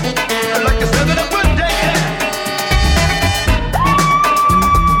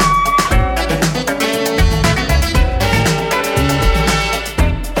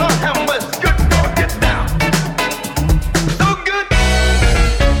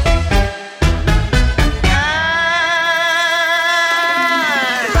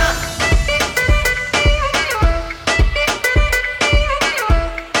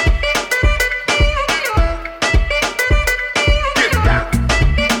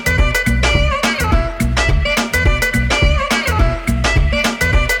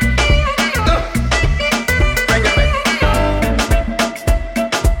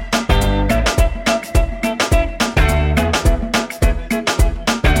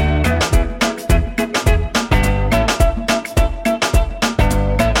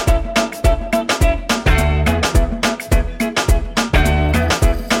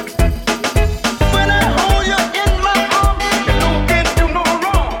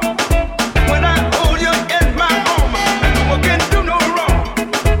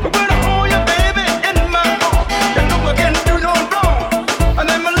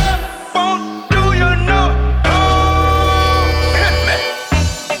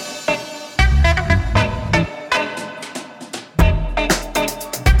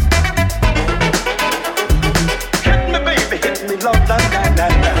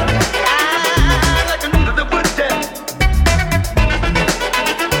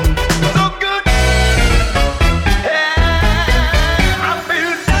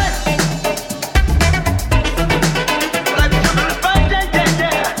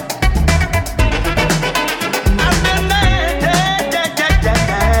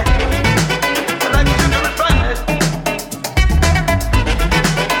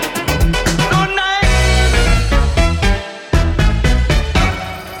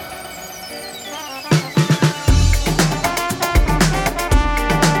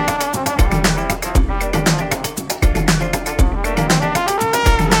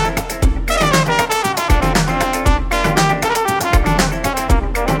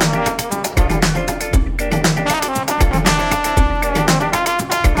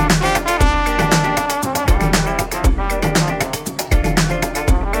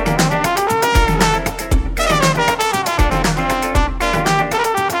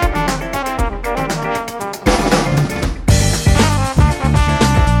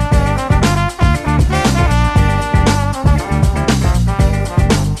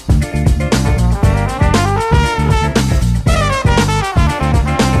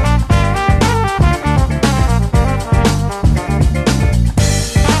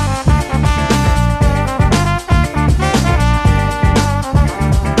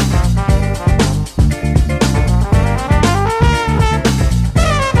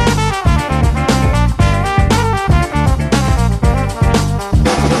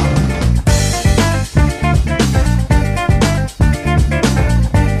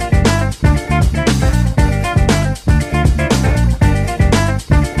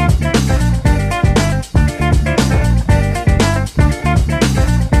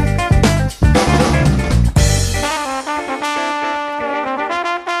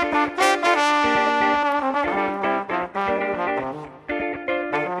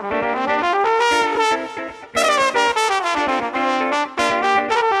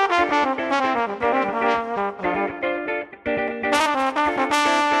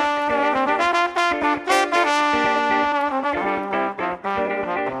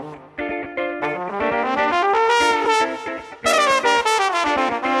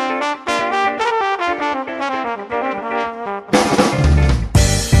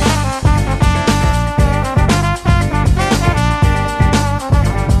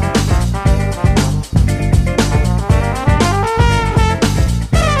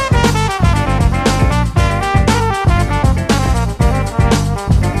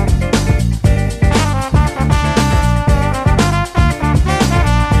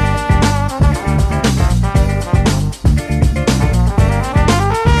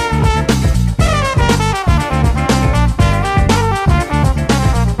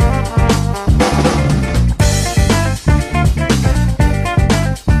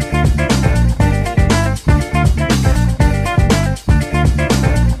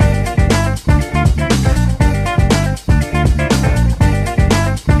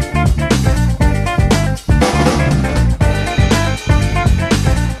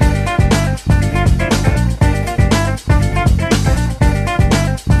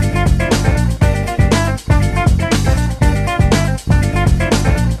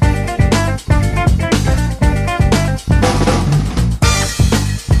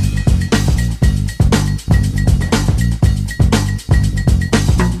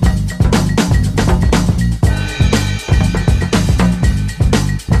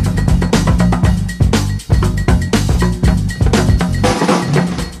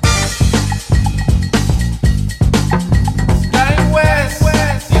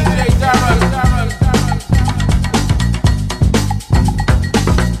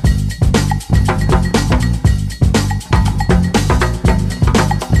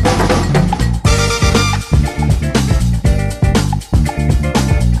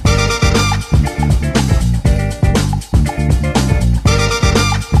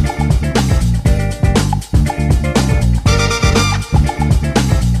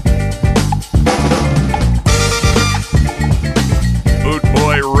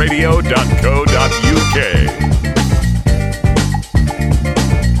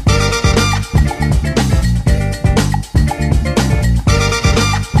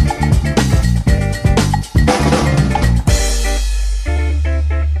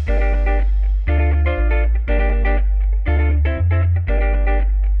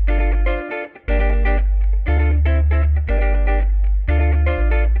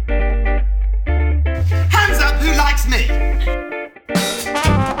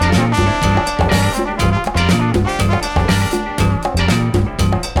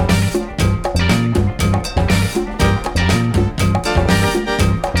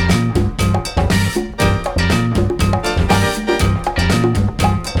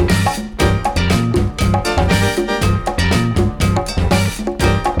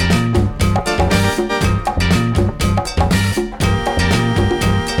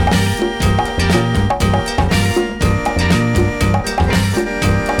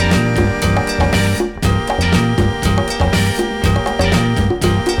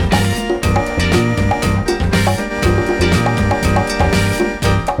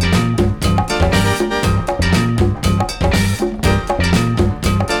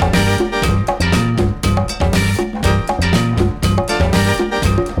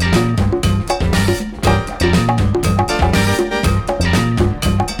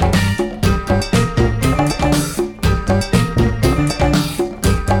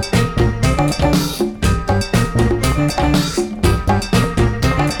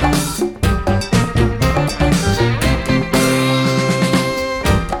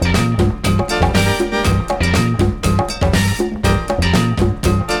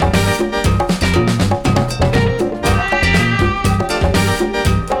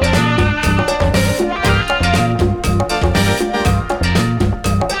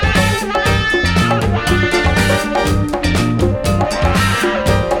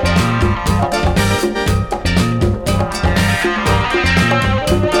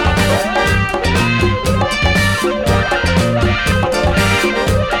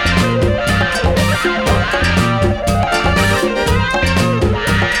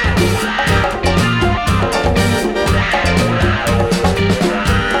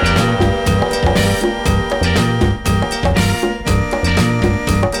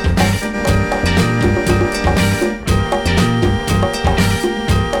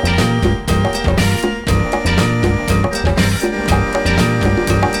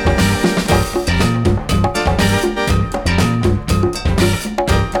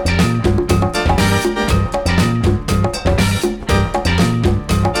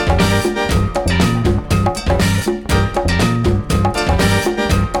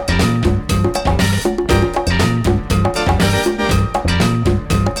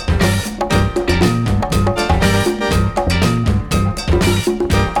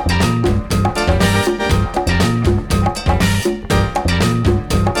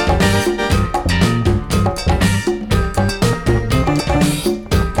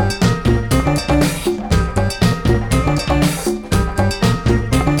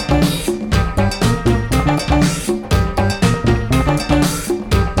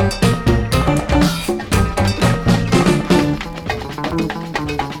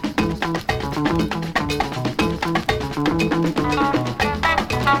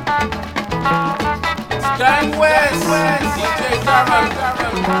Gang West, DJ Darren.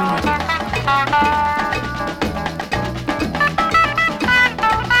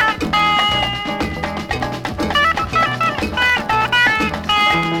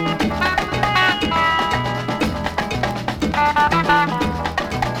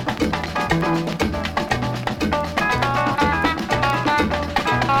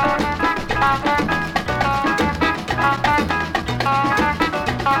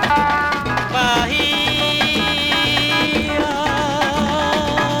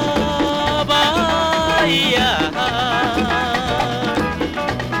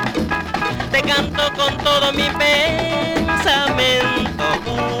 Mi pensamiento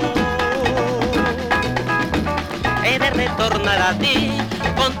he de retornar a ti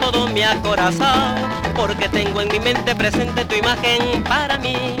con todo mi corazón, porque tengo en mi mente presente tu imagen para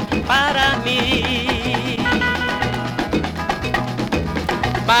mí,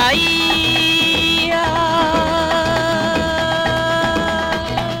 Bahía,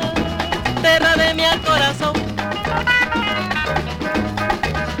 tierra de mi corazón,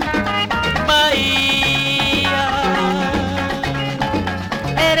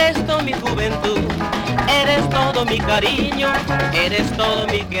 eres toda mi juventud, eres todo mi cariño, eres todo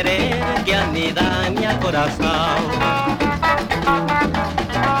mi querer que anida en mi corazón.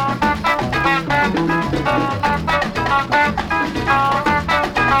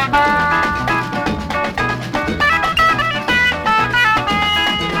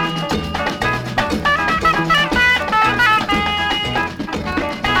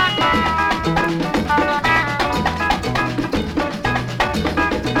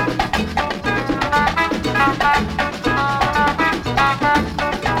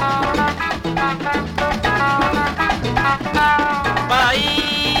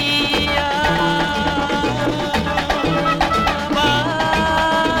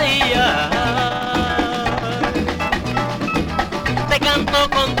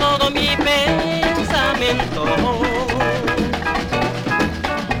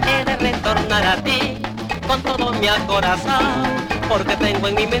 tornar a ti con todo mi corazón, porque tengo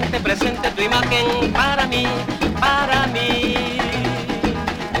en mi mente presente tu imagen para mí, para mí.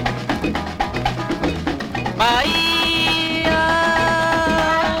 Bahía,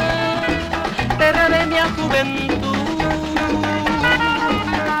 tierra de mi juventud.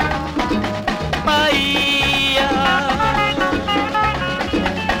 Bahía,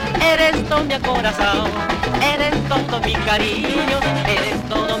 eres todo mi corazón, eres todo mi cariño, eres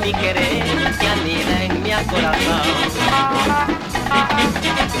todo mi querer que anida en mi corazón.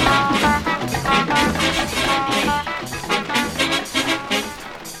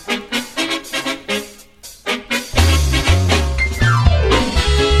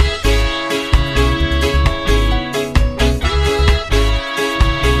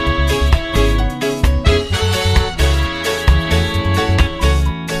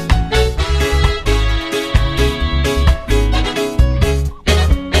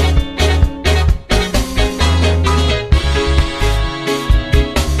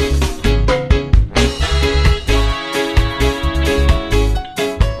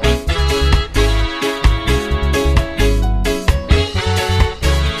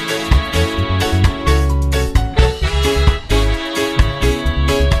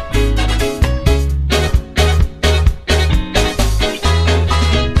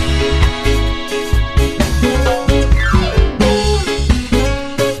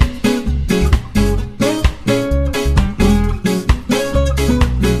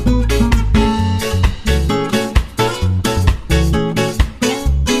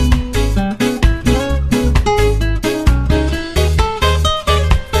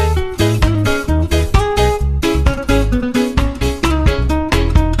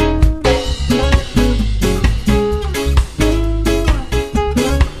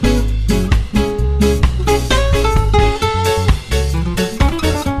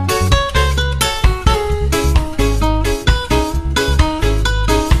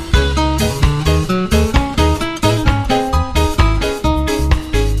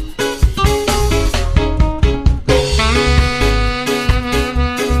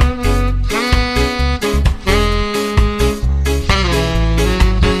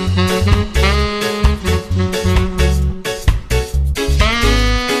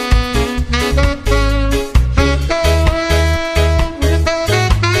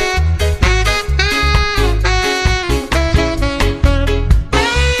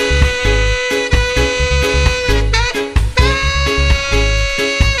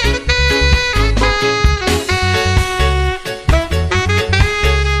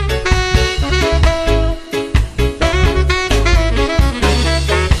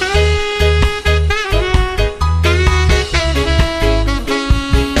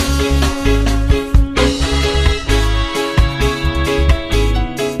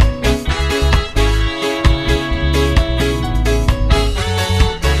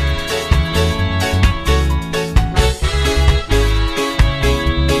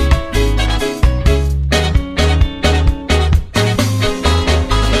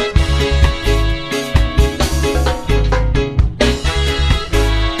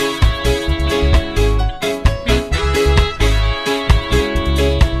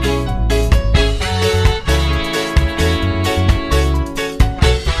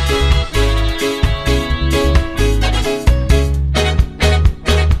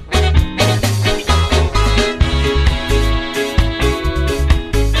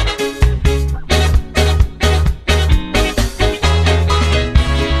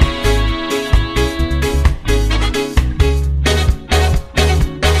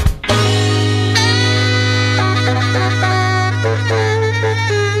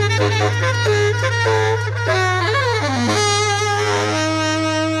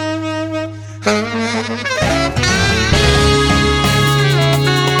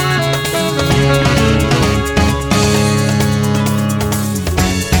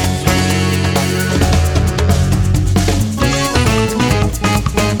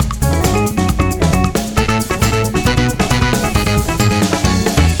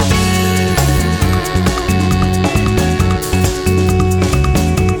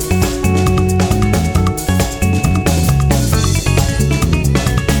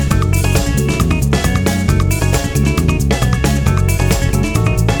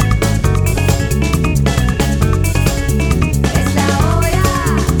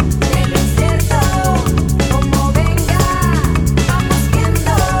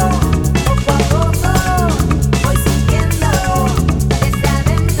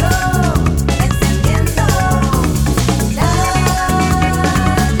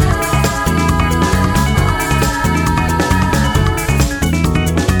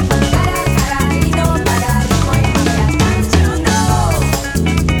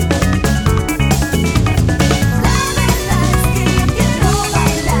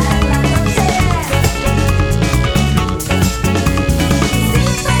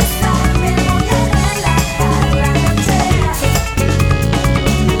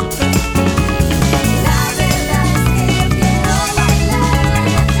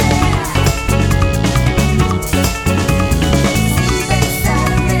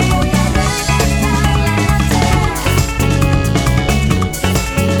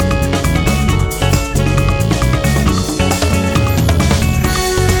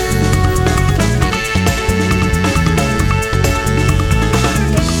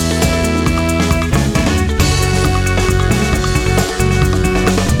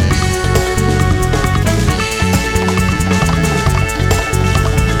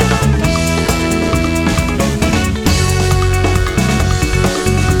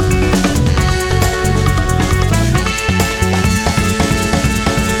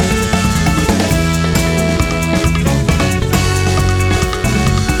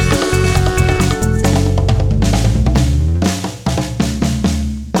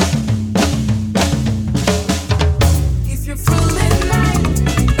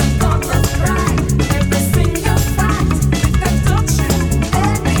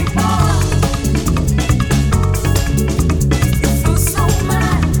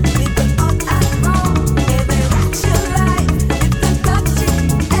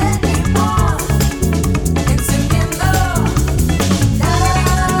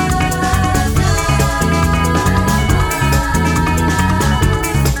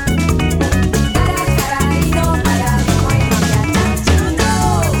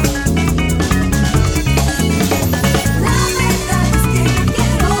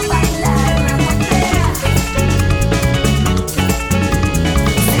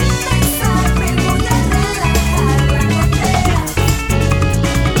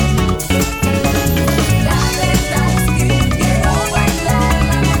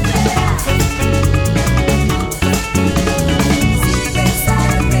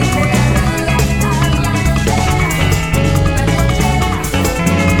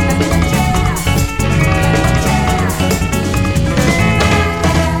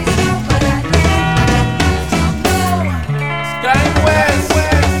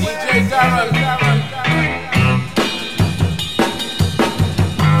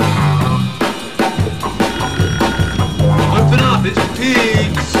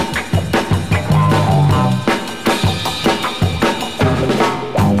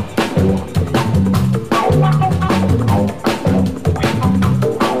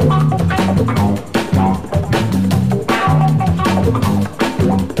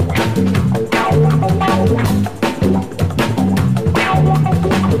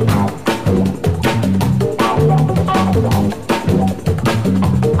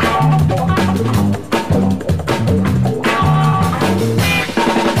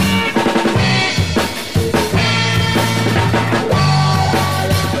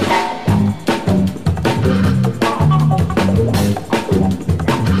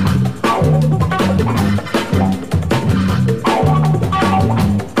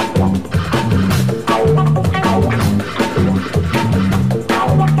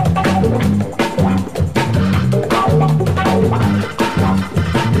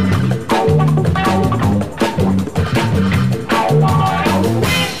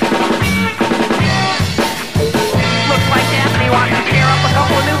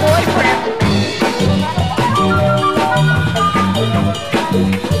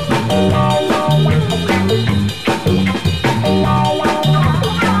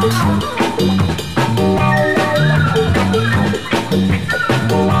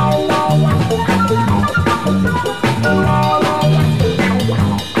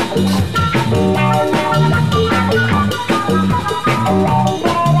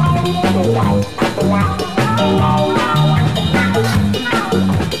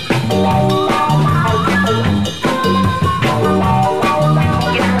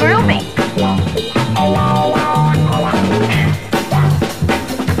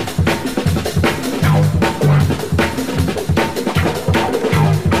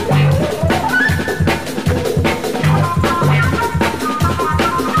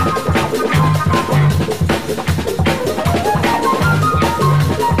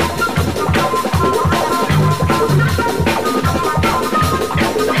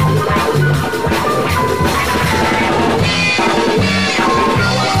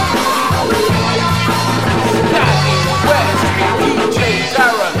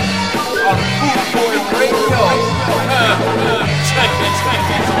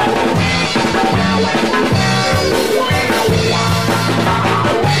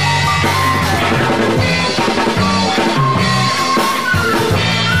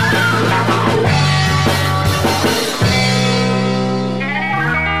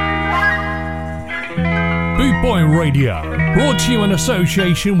 Boot Boy Radio, brought to you in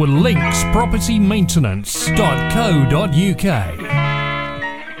association with linkspropertymaintenance.co.uk.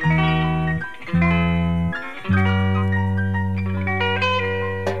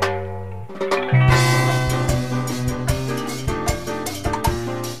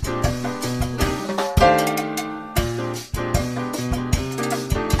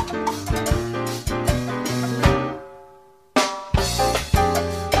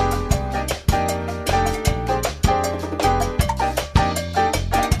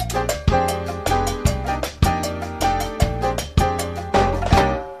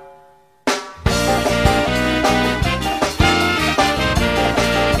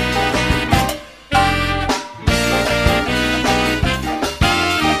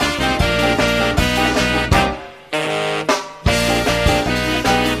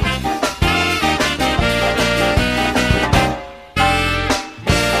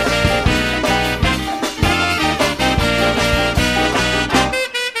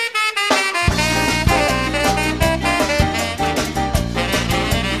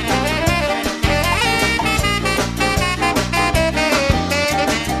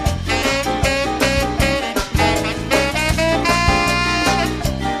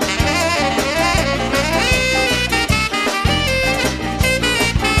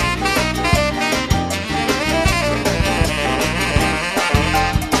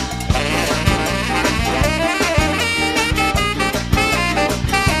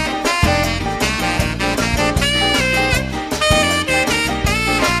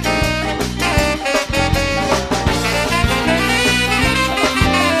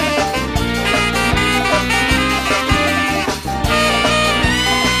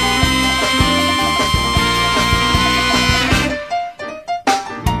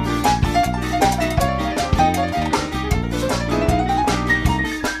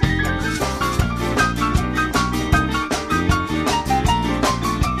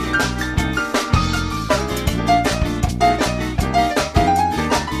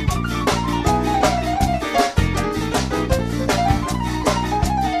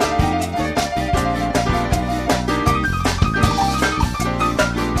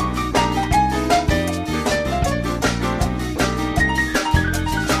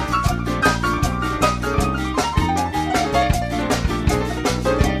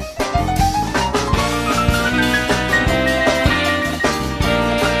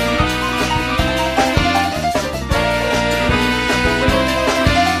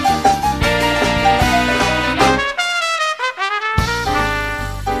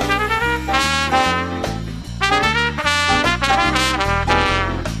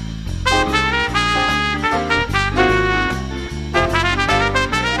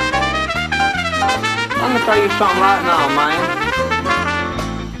 tell you something right now, man.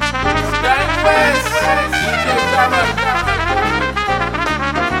 Stand West, DJ Darren.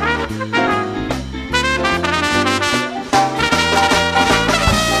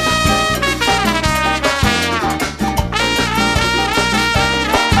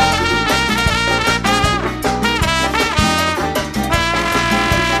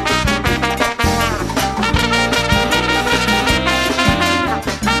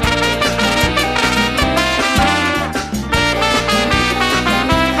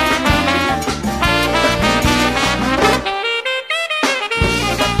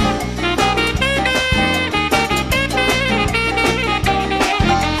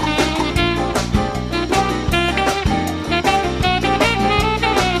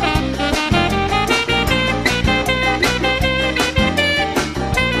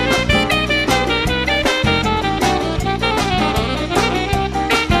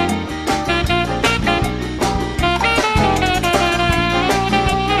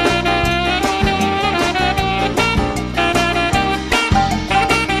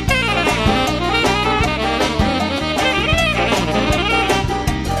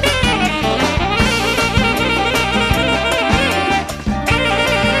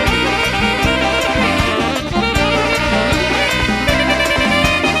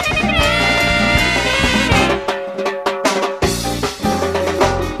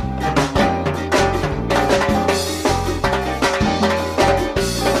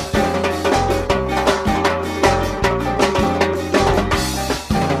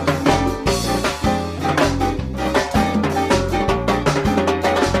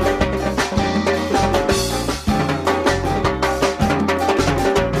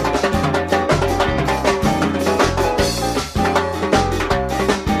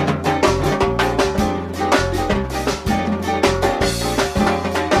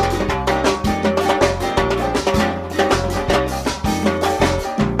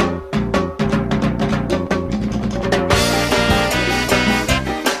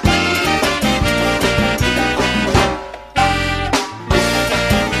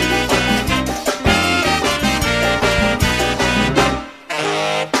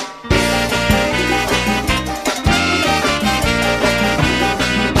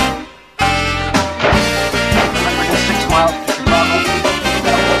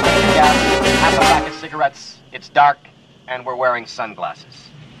 wearing sunglasses.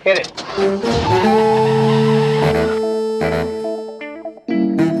 Hit it.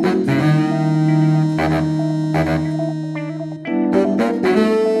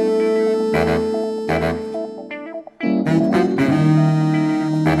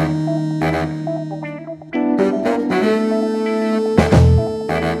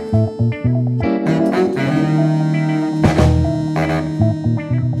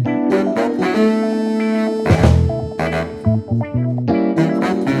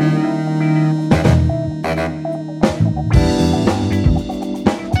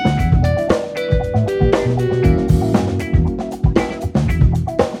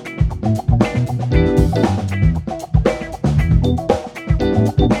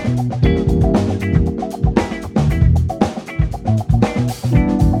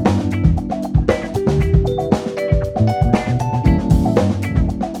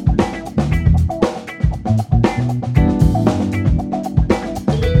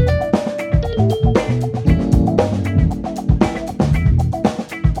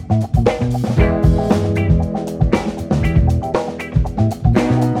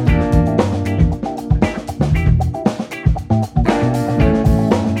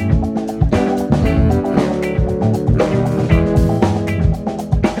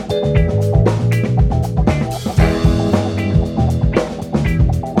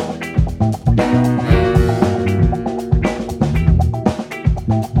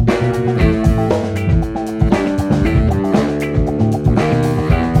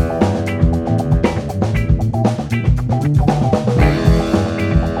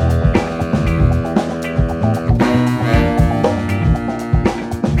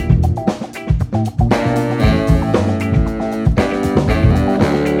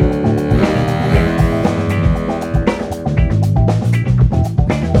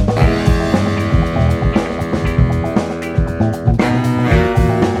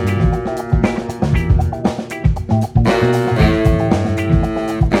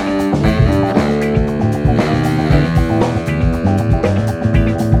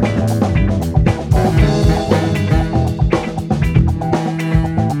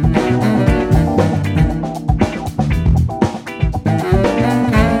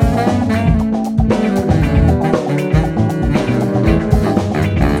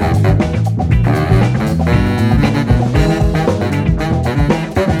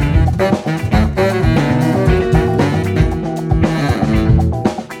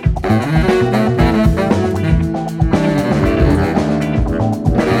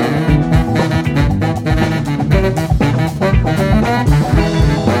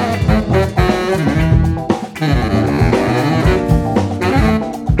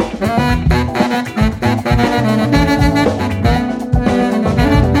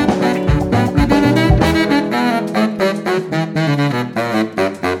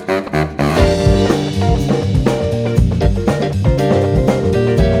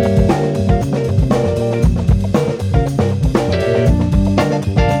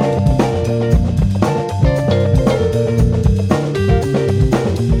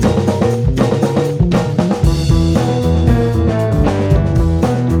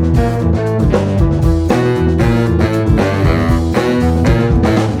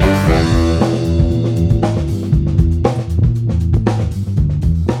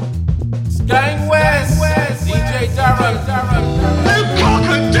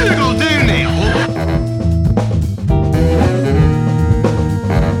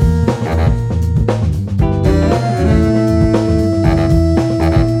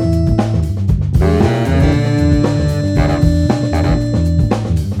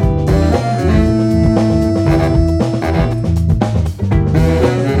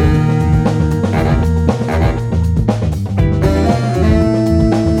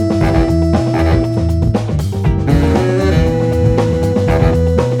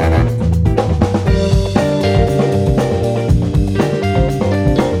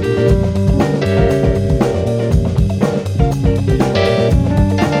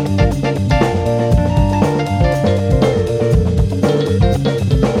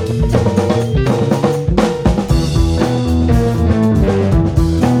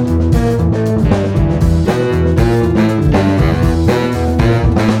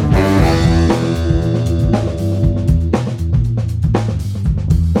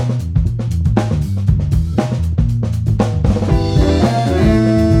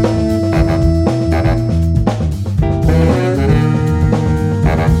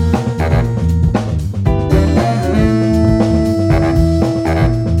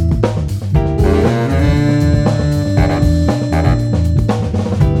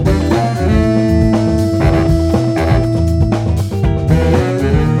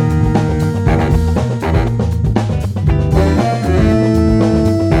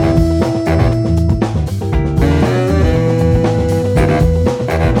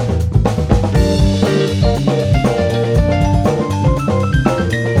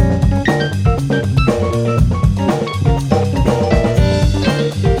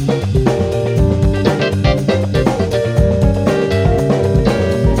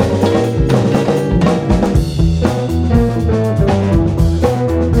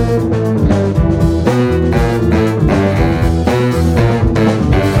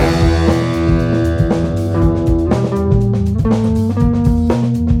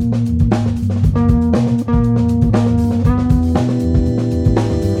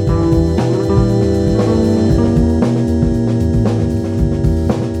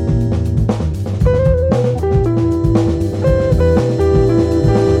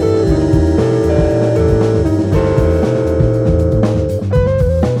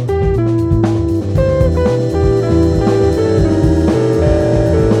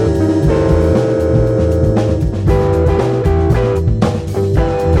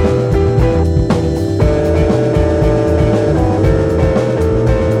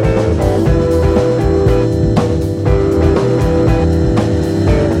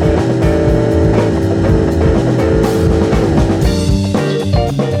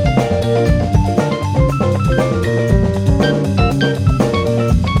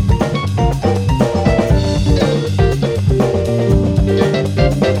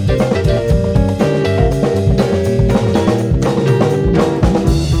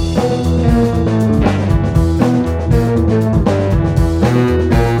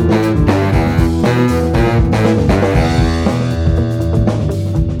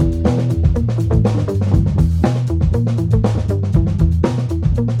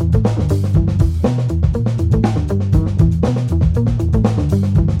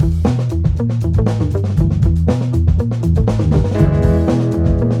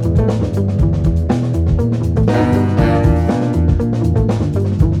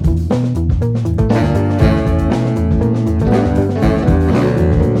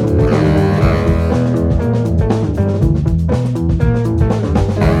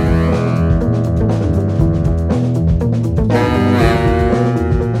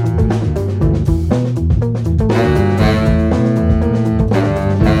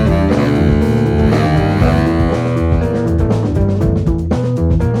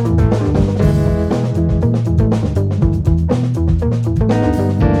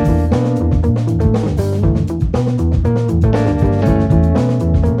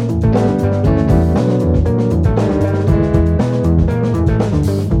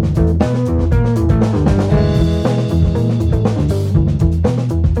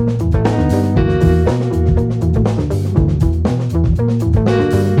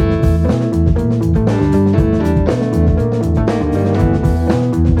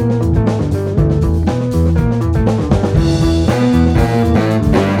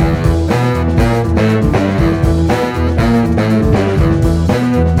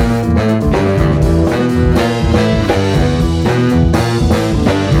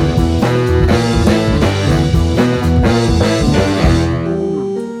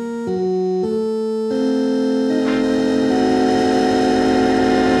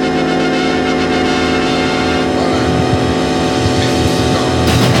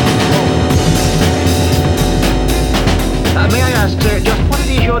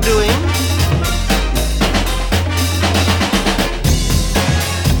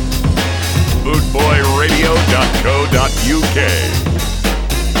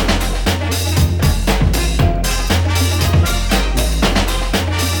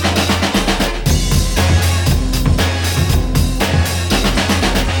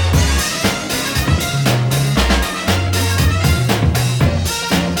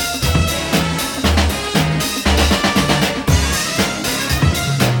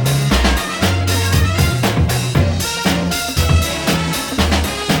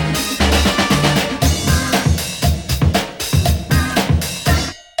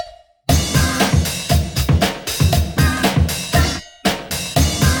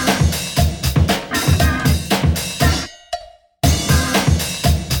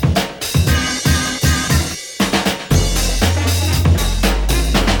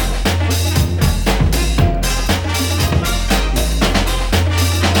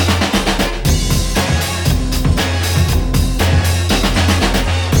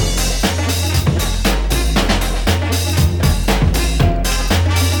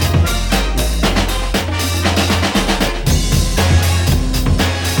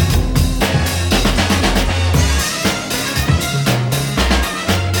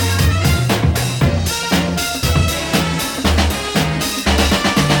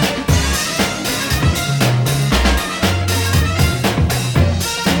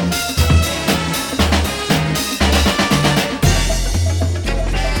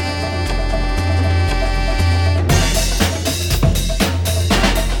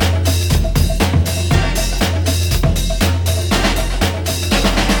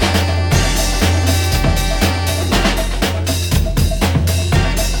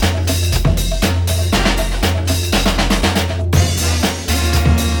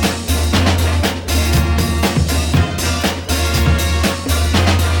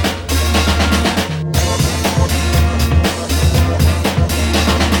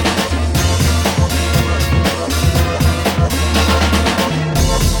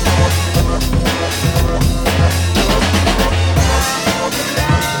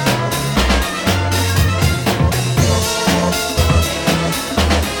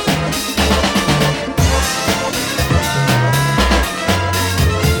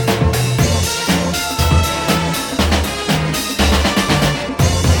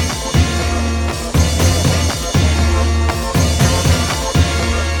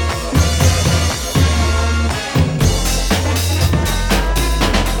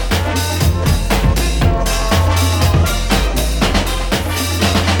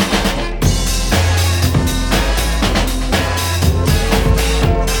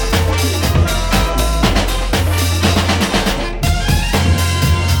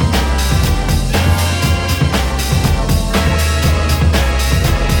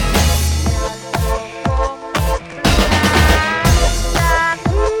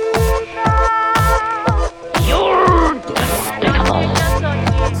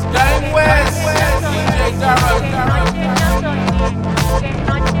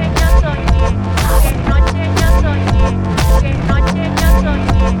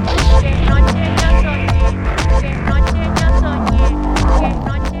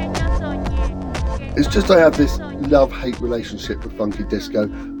 just I have this love-hate relationship with funky disco.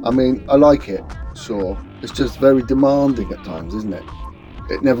 I mean, I like it, sure. It's just very demanding at times, isn't it?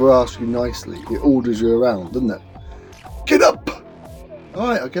 It never asks you nicely. It orders you around, doesn't it? Get up!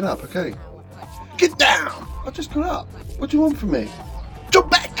 Alright, I'll get up, okay. Get down! I just got up. What do you want from me?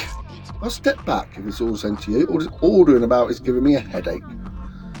 Jump back! I'll step back if it's all sent to you. All this ordering about is giving me a headache.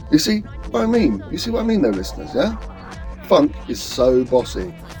 You see what I mean? You see what I mean though, listeners, yeah? Funk is so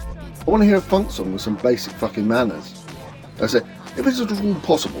bossy. I want to hear a funk song with some basic fucking manners. I say, if it's at all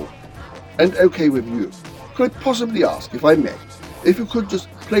possible, and okay with you, could I possibly ask, if I may, if you could just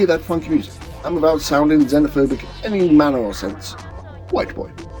play that funky music, and without sounding xenophobic in any manner or sense? White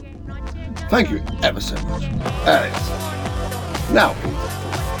boy. Thank you ever so much. Alex. Now, please.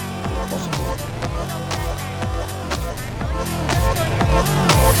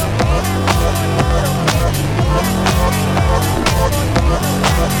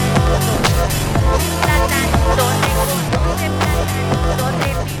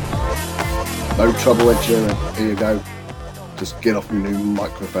 No trouble, Ed Sheeran. Here you go. Just get off your new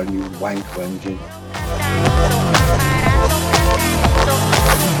microphone, you wanker engine.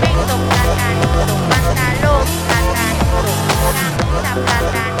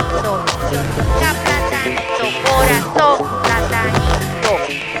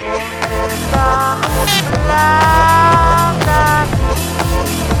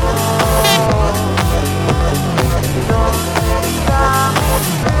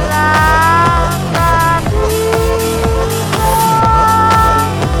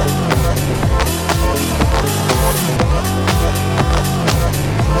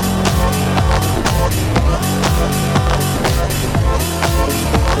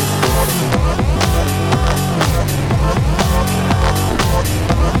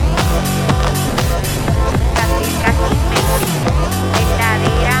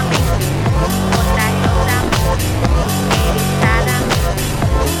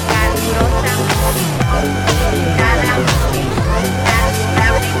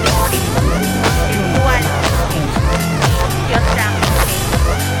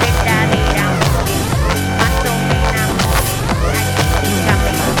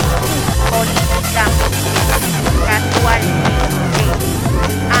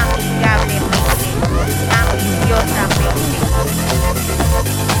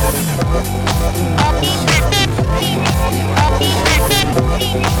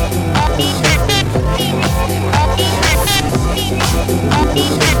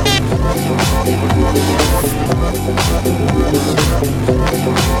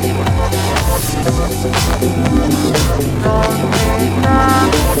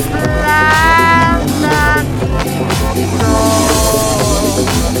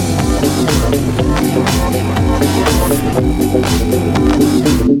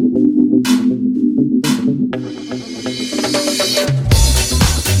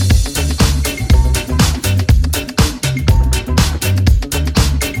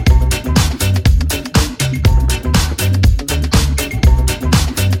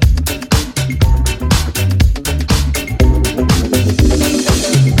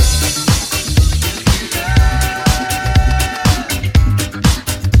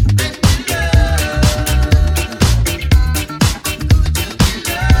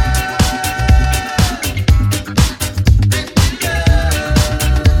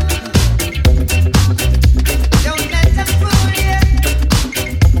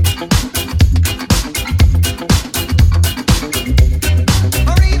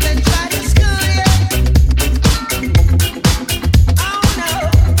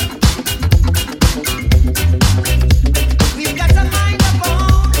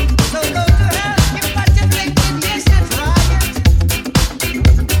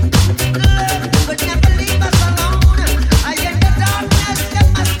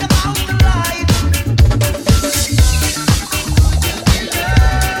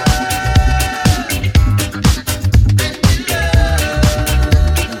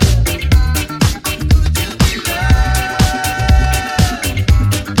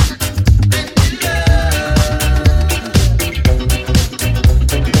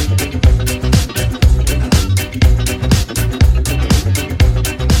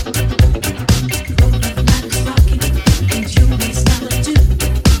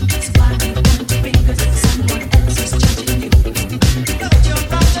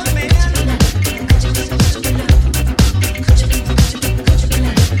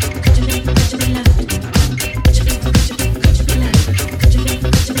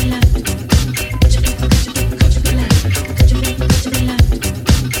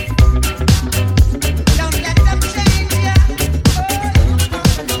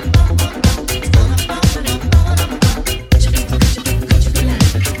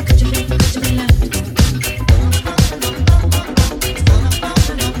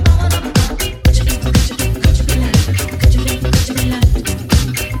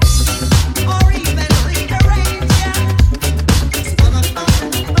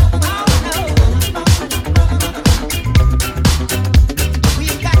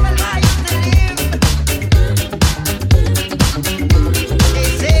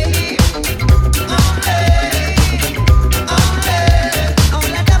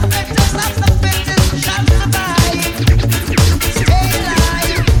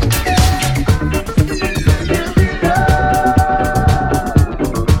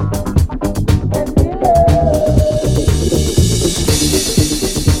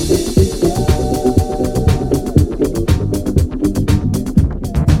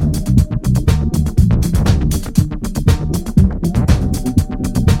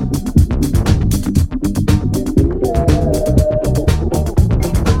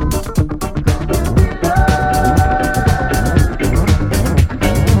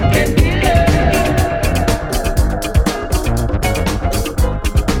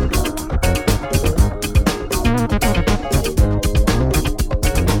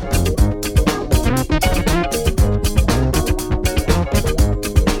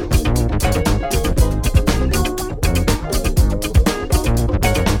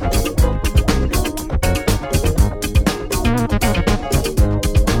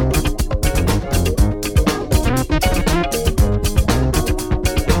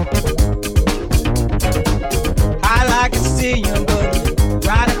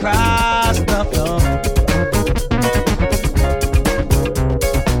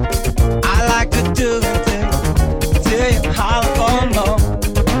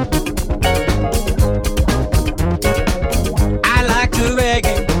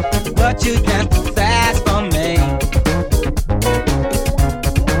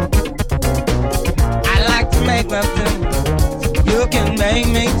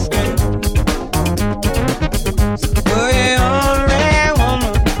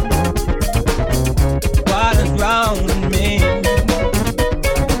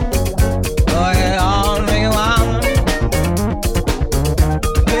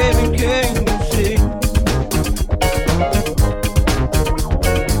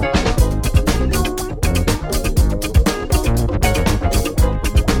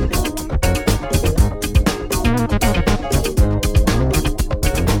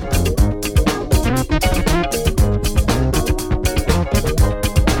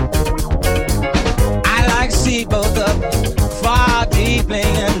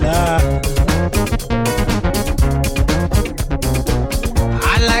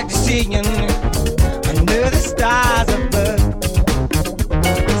 I'd like to see you under the stars above.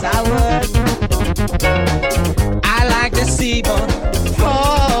 Yes, I would. I'd like to see both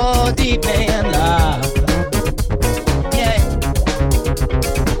fall deep in love. Yeah.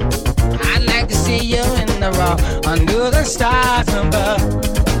 I'd like to see you in the raw under the stars above.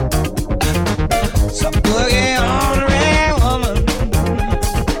 So boogie on, red woman.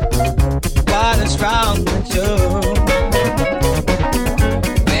 What is wrong with you?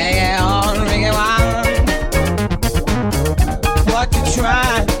 Boogie on, reggae woman. What you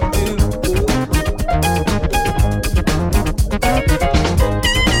trying to do?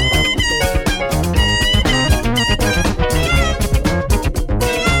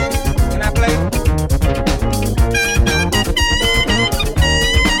 Can I play?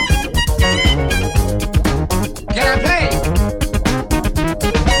 Can I play?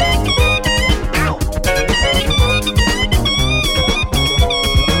 Ow.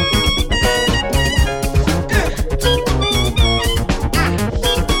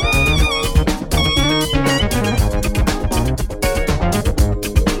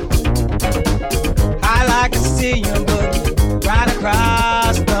 I like to see you boogie right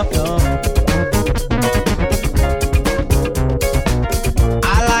across the floor. I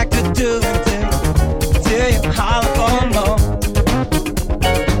like to do it till you holler for more.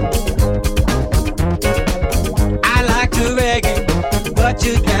 I like to reggae, but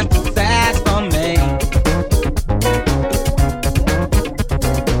you can't go fast for me.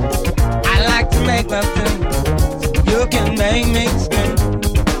 I like to make love to you, you can make me scream.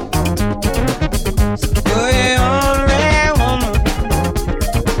 So do it on, red woman.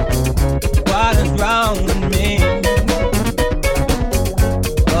 What is wrong with me?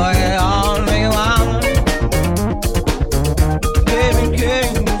 Boy, on me, woman. Baby,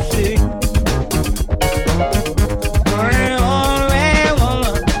 can you see? Boy, on, red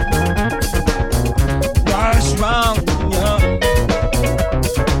woman.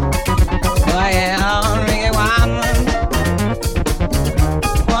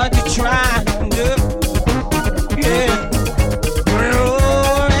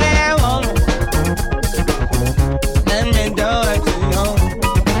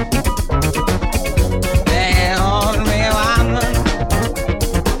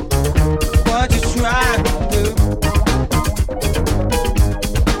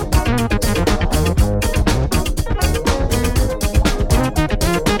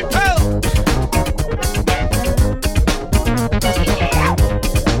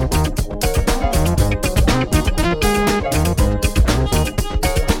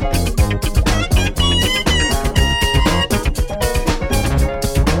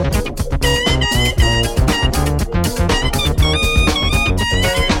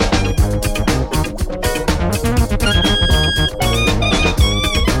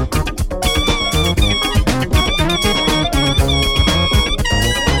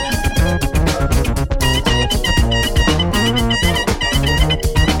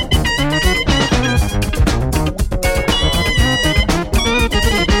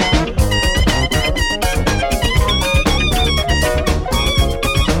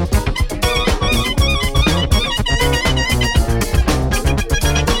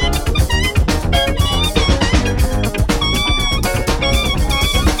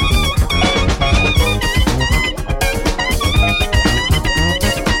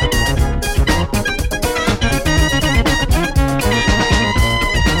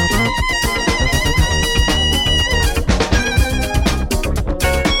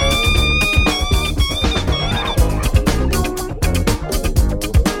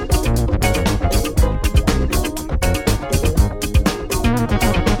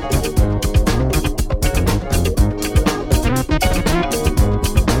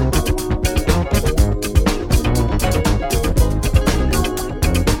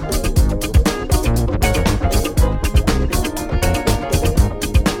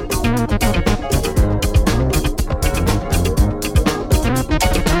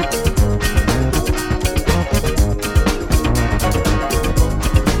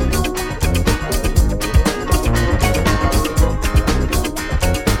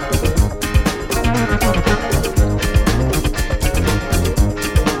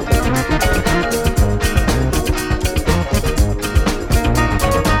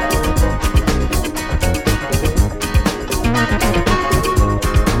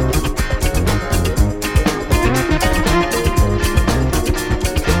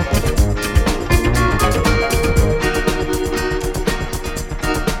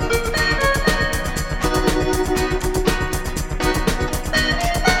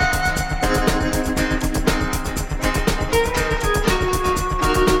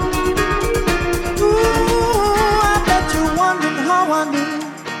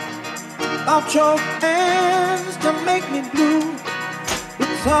 I'll choke hands to make me blue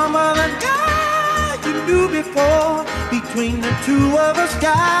with some other guy you knew before. Between the two of us,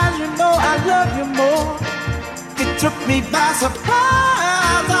 guys, you know I love you more. It took me by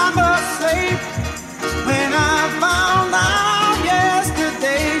surprise, I must say, when I found out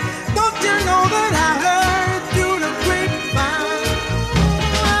yesterday. Don't you know that I heard through the grapevine?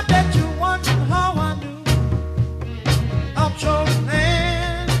 I bet you wondered how I knew. I'll choke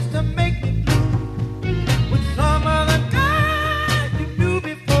hands to make me blue with some other guy you knew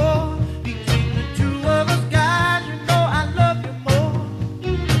before. Between the two of us, guys, you know I love you more.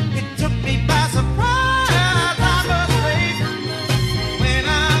 It took me by surprise, I must say, when I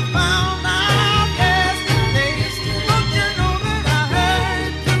found out yesterday. Don't you know that I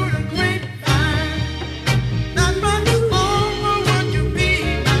heard through the grapevine? Not much longer would you be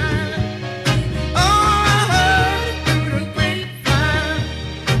mine. Oh, I heard through the grapevine.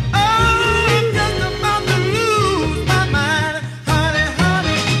 Oh, I'm just about to lose my mind, honey,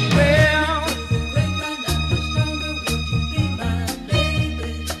 honey. Well,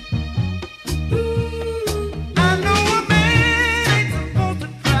 I know a man ain't supposed to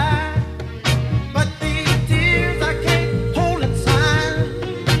cry, but these tears I can't hold inside.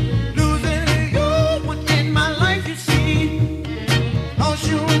 Losing you was in my life, you see. 'Cause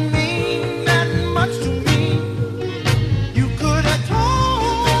you mean that much to me. You could have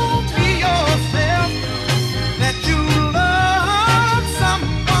told me yourself that you love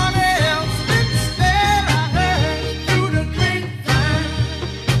someone else. Instead, I heard through the grapevine.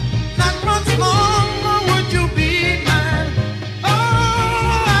 Not much longer would you be mine. Oh,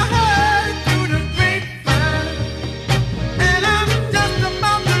 I heard through the grapevine, and I'm just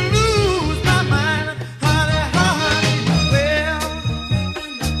about to lose my mind, honey, honey. Well,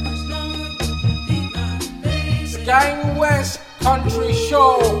 Sky West Country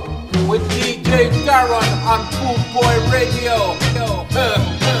Show with DJ Darren on Boot Boy Radio.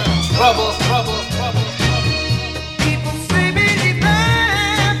 Troubles, troubles, troubles. people say believe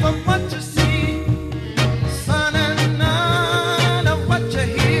man for what you see, son, and none of what you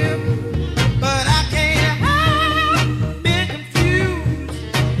hear. But I can't help being confused.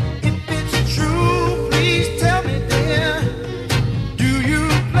 If it's true, please tell me, dear. Do you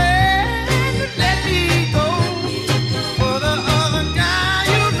plan to let me go for the other guy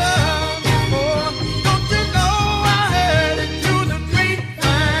you love before? Don't you know I heard it through the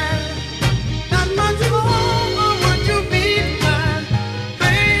grapevine? Not much longer would you be mine,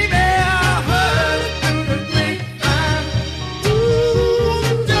 baby. I heard it through the grapevine. Ooh,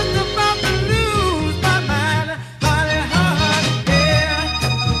 I'm just about to lose my mind, honey, honey, yeah.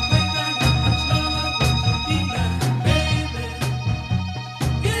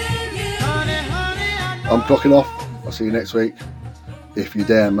 Honey, honey, I know. I'm clocking off. I'll see you next week. If you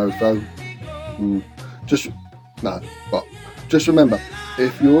dare, mofo. Just remember,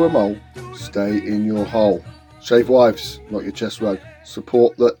 if you're a mole, stay in your hole. Shave wives, not your chest rug.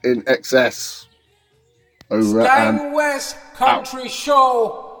 Support the In Excess. Over and Sky West Country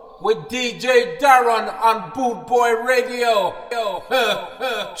Show with DJ Darren on Boot Boy Radio.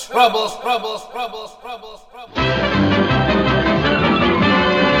 Troubles, troubles, troubles, troubles, troubles.